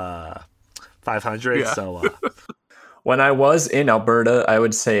top 500. Yeah. So When I was in Alberta, I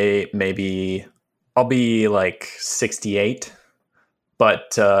would say maybe I'll be like 68.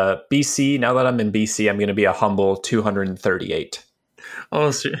 But BC, now that I'm in BC, I'm going to be a humble 238. Oh,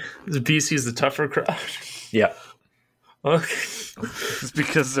 so BC is the tougher crowd. Yeah. Okay. it's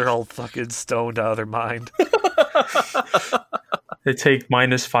because they're all fucking stoned out of their mind. They take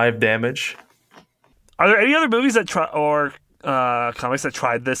 -5 damage. Are there any other movies that comics that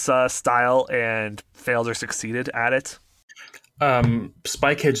tried this style and failed or succeeded at it?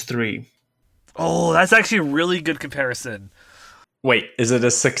 Spy Kids 3. Oh, that's actually a really good comparison. Wait, is it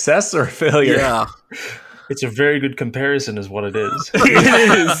a success or a failure? Yeah. It's a very good comparison, is what it is.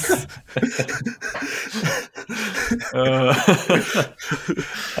 It is.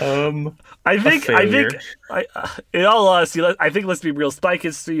 I think, in all honesty, I think let's be real. Spy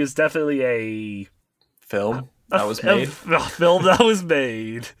Kids 3 is definitely a Film that was made. A film that was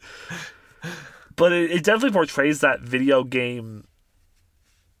made. But it definitely portrays that video game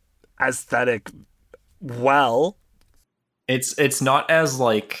aesthetic well. It's not as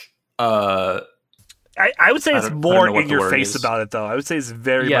like I would say it's more in your face is. about it, though. I would say it's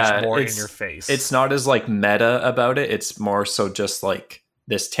very much more in your face. It's not as like meta about it. It's more so just like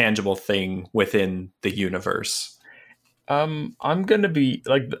this tangible thing within the universe. I'm gonna be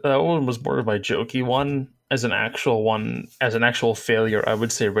like that one was more of my jokey one. As an actual failure, I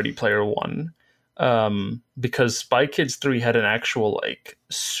would say Ready Player One. Because Spy Kids 3 had an actual like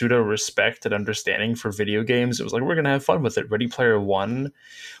pseudo respect and understanding for video games. It was like, we're gonna have fun with it. Ready Player One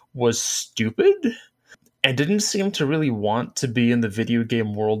was stupid and didn't seem to really want to be in the video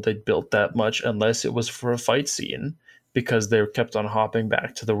game world they built that much unless it was for a fight scene, because they kept on hopping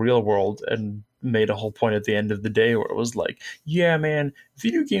back to the real world and made a whole point at the end of the day where it was like, yeah, man,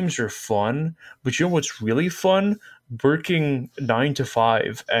 video games are fun, but you know what's really fun? Working 9 to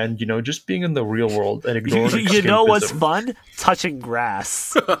 5 and, you know, just being in the real world and ignoring You know what's fun? Touching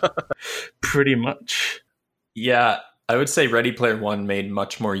grass. Pretty much. Yeah, I would say Ready Player One made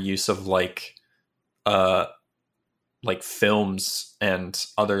much more use of like films and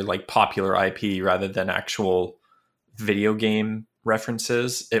other like popular IP rather than actual video game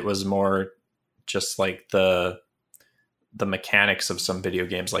references. It was more just like the mechanics of some video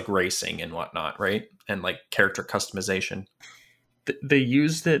games, like racing and whatnot, right? And like character customization. They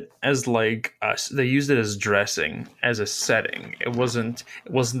used it as like they used it as dressing, as a setting. It wasn't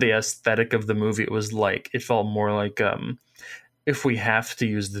the aesthetic of the movie. It was like, it felt more like if we have to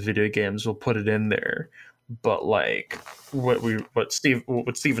use the video games, we'll put it in there. But like what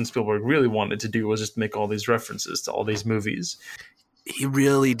Steven Spielberg really wanted to do was just make all these references to all these movies. He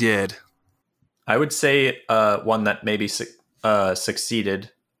really did. I would say one that maybe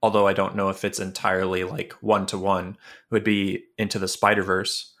succeeded, although I don't know if it's entirely like one-to-one, would be Into the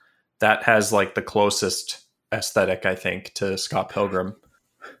Spider-Verse. That has like the closest aesthetic, I think, to Scott Pilgrim.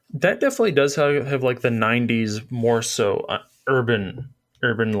 That definitely does have like the 90s, more so urban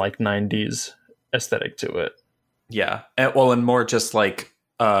like 90s aesthetic to it. Yeah. And more just like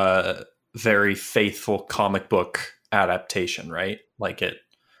very faithful comic book adaptation, right? Like it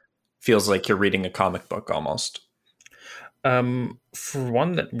feels like you're reading a comic book almost. For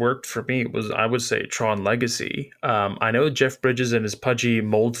one that worked for me was, I would say, Tron Legacy. I know Jeff Bridges and his pudgy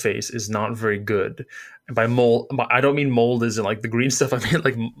mold face is not very good. And by mold, I don't mean mold as in like the green stuff. I mean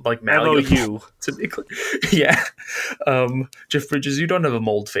like MOU. To be clear. Yeah. Jeff Bridges, you don't have a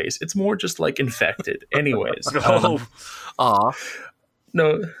mold face. It's more just like infected. Anyways.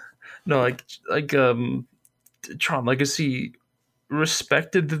 No, like Tron Legacy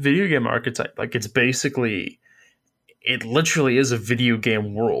respected the video game archetype. Like it's basically, it literally is a video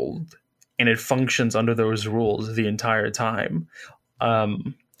game world and it functions under those rules the entire time.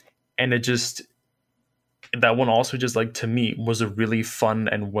 and it just, that one also just like, to me, was a really fun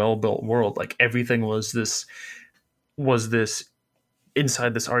and well built world. Like everything was this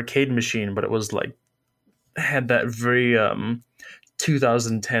inside this arcade machine, but it was like, had that very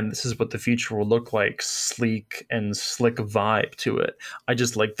 2010, this is what the future will look like, sleek and slick vibe to it. I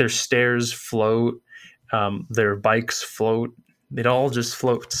just like, their stairs float, their bikes float. It all just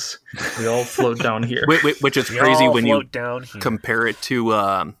floats. We all float down here. Which is We crazy all when you float down here. compare it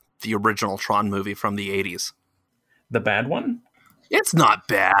to the original Tron movie from the 80s. The bad one? It's not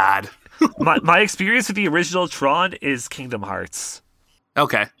bad. my experience with the original Tron is Kingdom Hearts.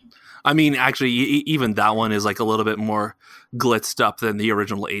 Okay. I mean, actually, even that one is like a little bit more glitzed up than the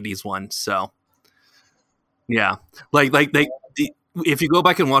original 80s one. So, yeah. If you go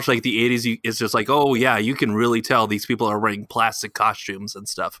back and watch like the 80s, it's just like, oh, yeah, you can really tell these people are wearing plastic costumes and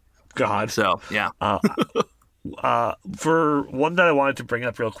stuff. God. So, yeah. For one that I wanted to bring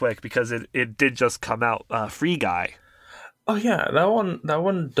up real quick, because it did just come out, Free Guy. Oh yeah, that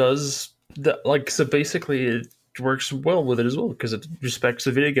one does so basically it works well with it as well, because it respects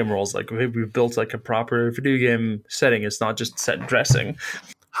the video game rules. Like we've built like a proper video game setting. It's not just set dressing.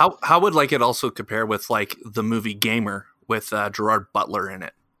 How would like it also compare with like the movie Gamer with Gerard Butler in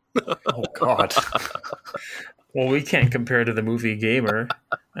it? Oh God. Well, we can't compare to the movie Gamer.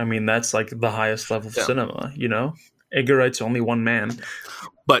 I mean, that's like the highest level of cinema, you know? Edgar Wright's only one man.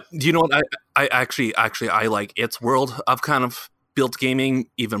 But do you know what I actually I like its world of kind of built gaming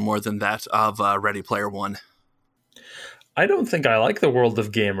even more than that of Ready Player One. I don't think I like the world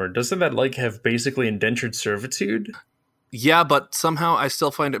of Gamer. Doesn't that like have basically indentured servitude? Yeah, but somehow I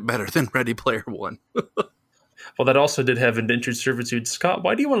still find it better than Ready Player One. Well, that also did have indentured servitude. Scott,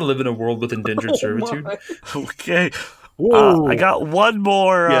 why do you want to live in a world with indentured servitude? Okay. I got one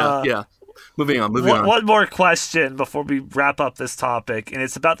more. Yeah. Moving on. One more question before we wrap up this topic, and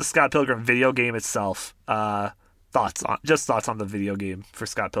it's about the Scott Pilgrim video game itself. Thoughts on the video game for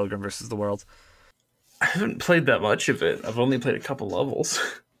Scott Pilgrim versus the World? I haven't played that much of it. I've only played a couple levels.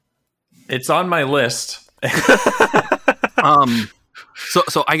 It's on my list.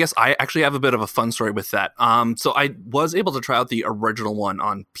 So I guess I actually have a bit of a fun story with that. So I was able to try out the original one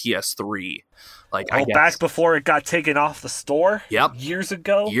on PS3. Back before it got taken off the store? Yep. Years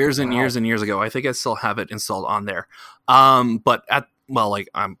ago? Years and years ago. I think I still have it installed on there. But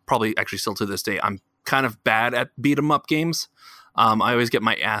I'm probably actually still to this day, I'm kind of bad at beat 'em up games. I always get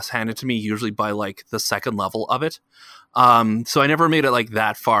my ass handed to me, usually by like the second level of it. So I never made it like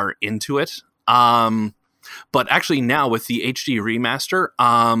that far into it. But actually now with the HD remaster,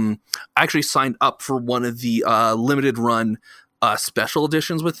 I actually signed up for one of the limited run special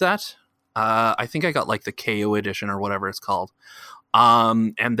editions with that. I think I got like the KO edition or whatever it's called.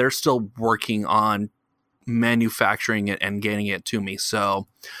 And they're still working on manufacturing it and getting it to me. So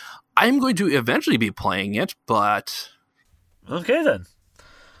I'm going to eventually be playing it, but... Okay, then.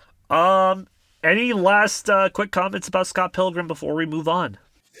 Any last quick comments about Scott Pilgrim before we move on?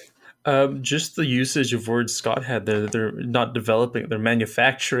 Just the usage of words Scott had there. They're not developing, they're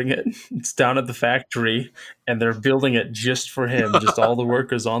manufacturing it. It's down at the factory, and they're building it just for him. Just all the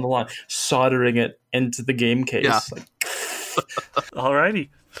workers on the line, soldering it into the game case. Yeah. Alrighty.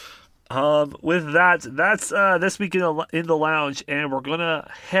 With that's this week in the lounge, and we're gonna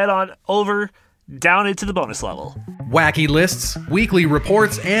head on over down into the bonus level. Wacky lists, weekly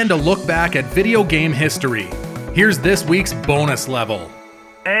reports, and a look back at video game history. Here's this week's bonus level.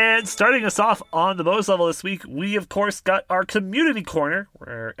 And starting us off on the bonus level this week, we of course got our community corner,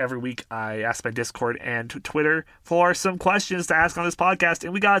 where every week I ask my Discord and Twitter for some questions to ask on this podcast,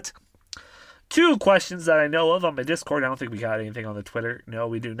 and we got 2 questions that I know of on my Discord. I don't think we got anything on the Twitter. No,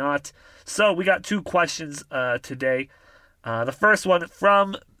 we do not. So we got 2 questions today. The first one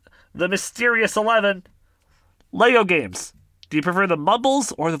from the Mysterious 11. Lego games. Do you prefer the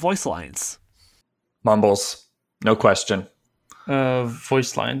mumbles or the voice lines? Mumbles. No question.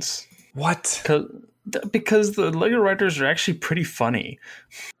 Voice lines. What? Because the Lego writers are actually pretty funny.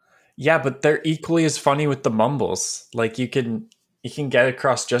 Yeah, but they're equally as funny with the mumbles. Like you can get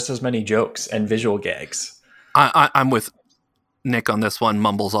across just as many jokes and visual gags. I'm with Nick on this one.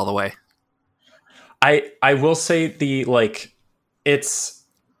 Mumbles all the way. I will say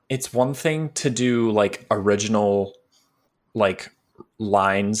it's one thing to do like original like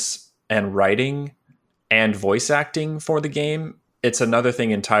lines and writing and voice acting for the game. It's another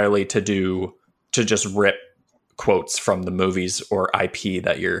thing entirely to just rip quotes from the movies or IP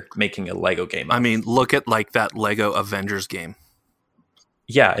that you're making a Lego game of. I mean, look at like that Lego Avengers game.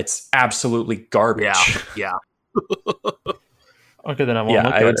 Yeah, it's absolutely garbage. Yeah. Okay, then I won't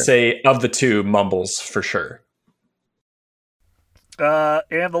look at I would it. say of the 2, mumbles for sure.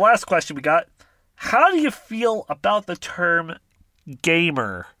 And the last question we got: how do you feel about the term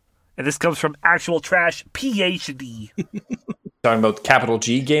gamer? And this comes from Actual Trash PhD. Talking about capital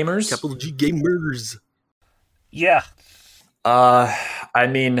G gamers. Capital G gamers. Yeah. I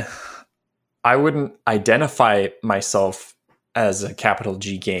mean, I wouldn't identify myself as a capital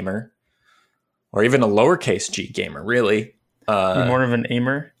G gamer, or even a lowercase g gamer, really. You're more of an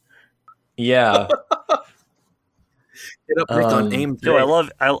aimer. Yeah. Get up, Rick, on aim. Yo, I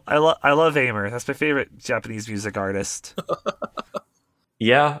love Aimer. That's my favorite Japanese music artist.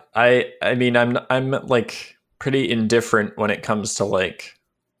 Yeah, I mean, I'm like pretty indifferent when it comes to like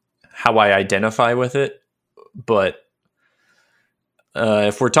how I identify with it, but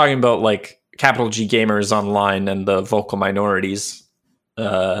if we're talking about like capital G gamers online and the vocal minorities,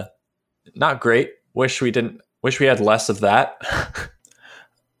 not great. Wish we had less of that.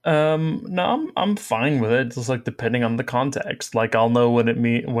 No, I'm fine with it. It's like depending on the context. Like I'll know when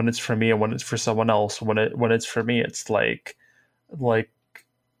it's for me and when it's for someone else. When it's for me, it's like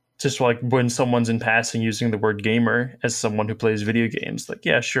just like when someone's in passing using the word gamer as someone who plays video games. Like,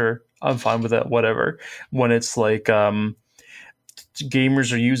 yeah, sure, I'm fine with that. Whatever. When it's like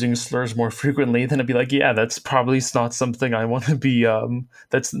gamers are using slurs more frequently, then I'd be like, yeah, that's probably not something I want to be.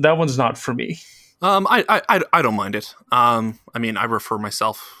 That one's not for me. I don't mind it. I mean, I refer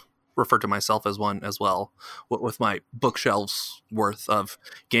to myself as one as well, with my bookshelves worth of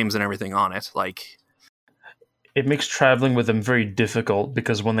games and everything on it. Like, it makes traveling with them very difficult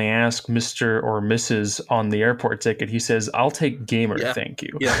because when they ask Mr. or Mrs. on the airport ticket, he says, "I'll take gamer, thank you."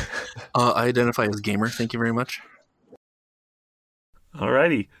 Yeah, I identify as gamer. Thank you very much.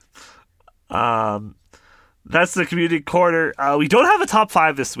 Alrighty. That's the community corner. We don't have a top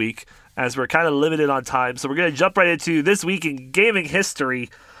 5 this week, as we're kind of limited on time. So we're going to jump right into This Week in Gaming History.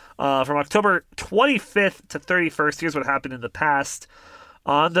 From October 25th to 31st, here's what happened in the past.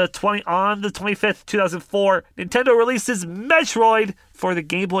 On the 25th, 2004, Nintendo releases Metroid for the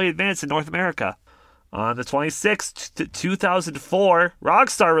Game Boy Advance in North America. On the 26th, 2004,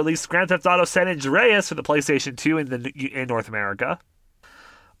 Rockstar released Grand Theft Auto San Andreas for the PlayStation 2 in North America.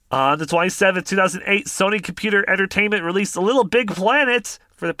 On the 27th, 2008, Sony Computer Entertainment released Little Big Planet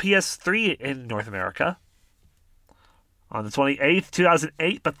for the PS3 in North America. On the 28th,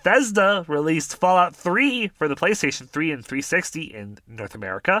 2008, Bethesda released Fallout 3 for the PlayStation 3 and 360 in North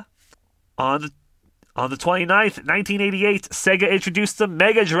America. On the 29th, 1988, Sega introduced the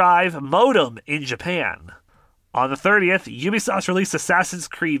Mega Drive modem in Japan. On the 30th, Ubisoft released Assassin's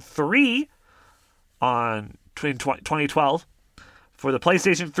Creed 3 in 2012 for the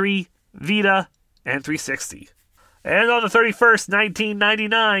PlayStation 3, Vita, and 360. And on the 31st,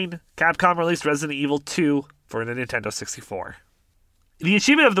 1999, Capcom released Resident Evil 2 for the Nintendo 64. The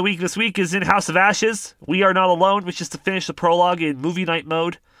achievement of the week this week is in House of Ashes, We Are Not Alone, which is to finish the prologue in movie night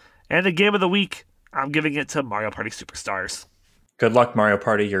mode. And the game of the week, I'm giving it to Mario Party Superstars. Good luck, Mario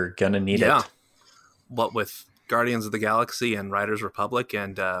Party. You're gonna need it. What with Guardians of the Galaxy and Riders Republic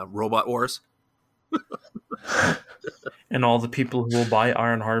and Robot Wars? And all the people who will buy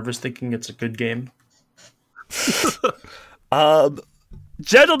Iron Harvest thinking it's a good game.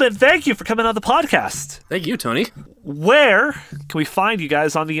 Gentlemen, thank you for coming on the podcast. Thank you, Tony. Where can we find you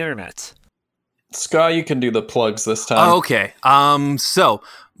guys on the internet? Scott, you can do the plugs this time. Okay. So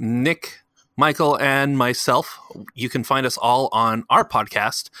Nick, Michael, and myself, you can find us all on our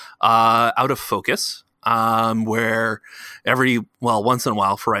podcast, Out of Focus, where once in a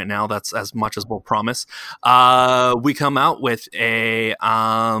while for right now, that's as much as we'll promise. We come out with a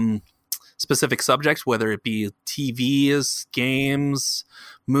specific subject, whether it be TVs, games,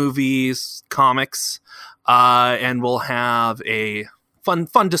 movies, comics, and we'll have a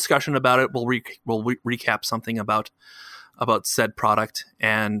fun discussion about it. We'll recap something about said product,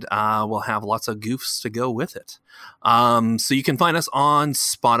 and we'll have lots of goofs to go with it. So you can find us on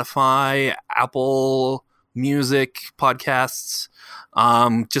Spotify, Apple Music, podcasts,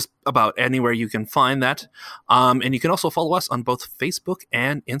 just about anywhere you can find that. And you can also follow us on both Facebook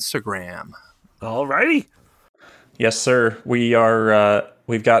and Instagram. Alrighty. Yes, sir. We are.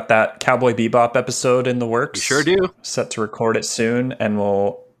 We've got that Cowboy Bebop episode in the works. We sure do. Set to record it soon, and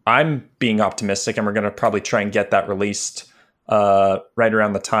I'm being optimistic, and we're going to probably try and get that released right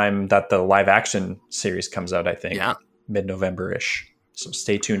around the time that the live action series comes out. I think, mid-November-ish. So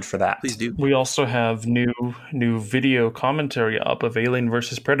stay tuned for that. Please do. We also have new video commentary up of Alien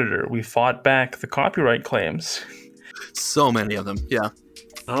vs. Predator. We fought back the copyright claims. So many of them, yeah.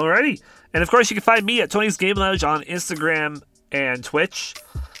 Alrighty. And of course, you can find me at Tony's Game Lounge on Instagram and Twitch,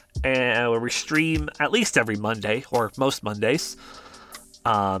 and where we stream at least every Monday, or most Mondays,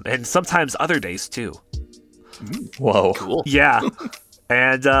 and sometimes other days too. Whoa. Cool. Yeah.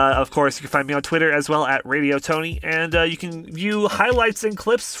 And, of course, you can find me on Twitter as well at Radio Tony. And you can view highlights and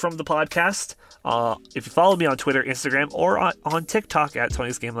clips from the podcast if you follow me on Twitter, Instagram, or on TikTok at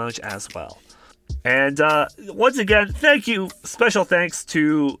Tony's Game Lounge as well. And once again, thank you. Special thanks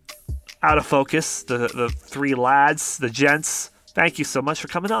to Out of Focus, the three lads, the gents. Thank you so much for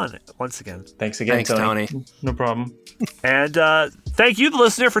coming on once again. Thanks again, Tony. No problem. And thank you, the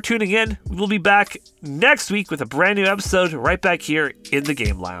listener, for tuning in. We'll be back next week with a brand new episode right back here in the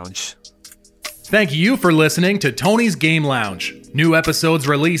Game Lounge. Thank you for listening to Tony's Game Lounge. New episodes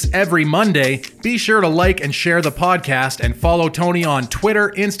release every Monday. Be sure to like and share the podcast and follow Tony on Twitter,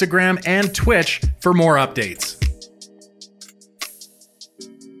 Instagram, and Twitch for more updates.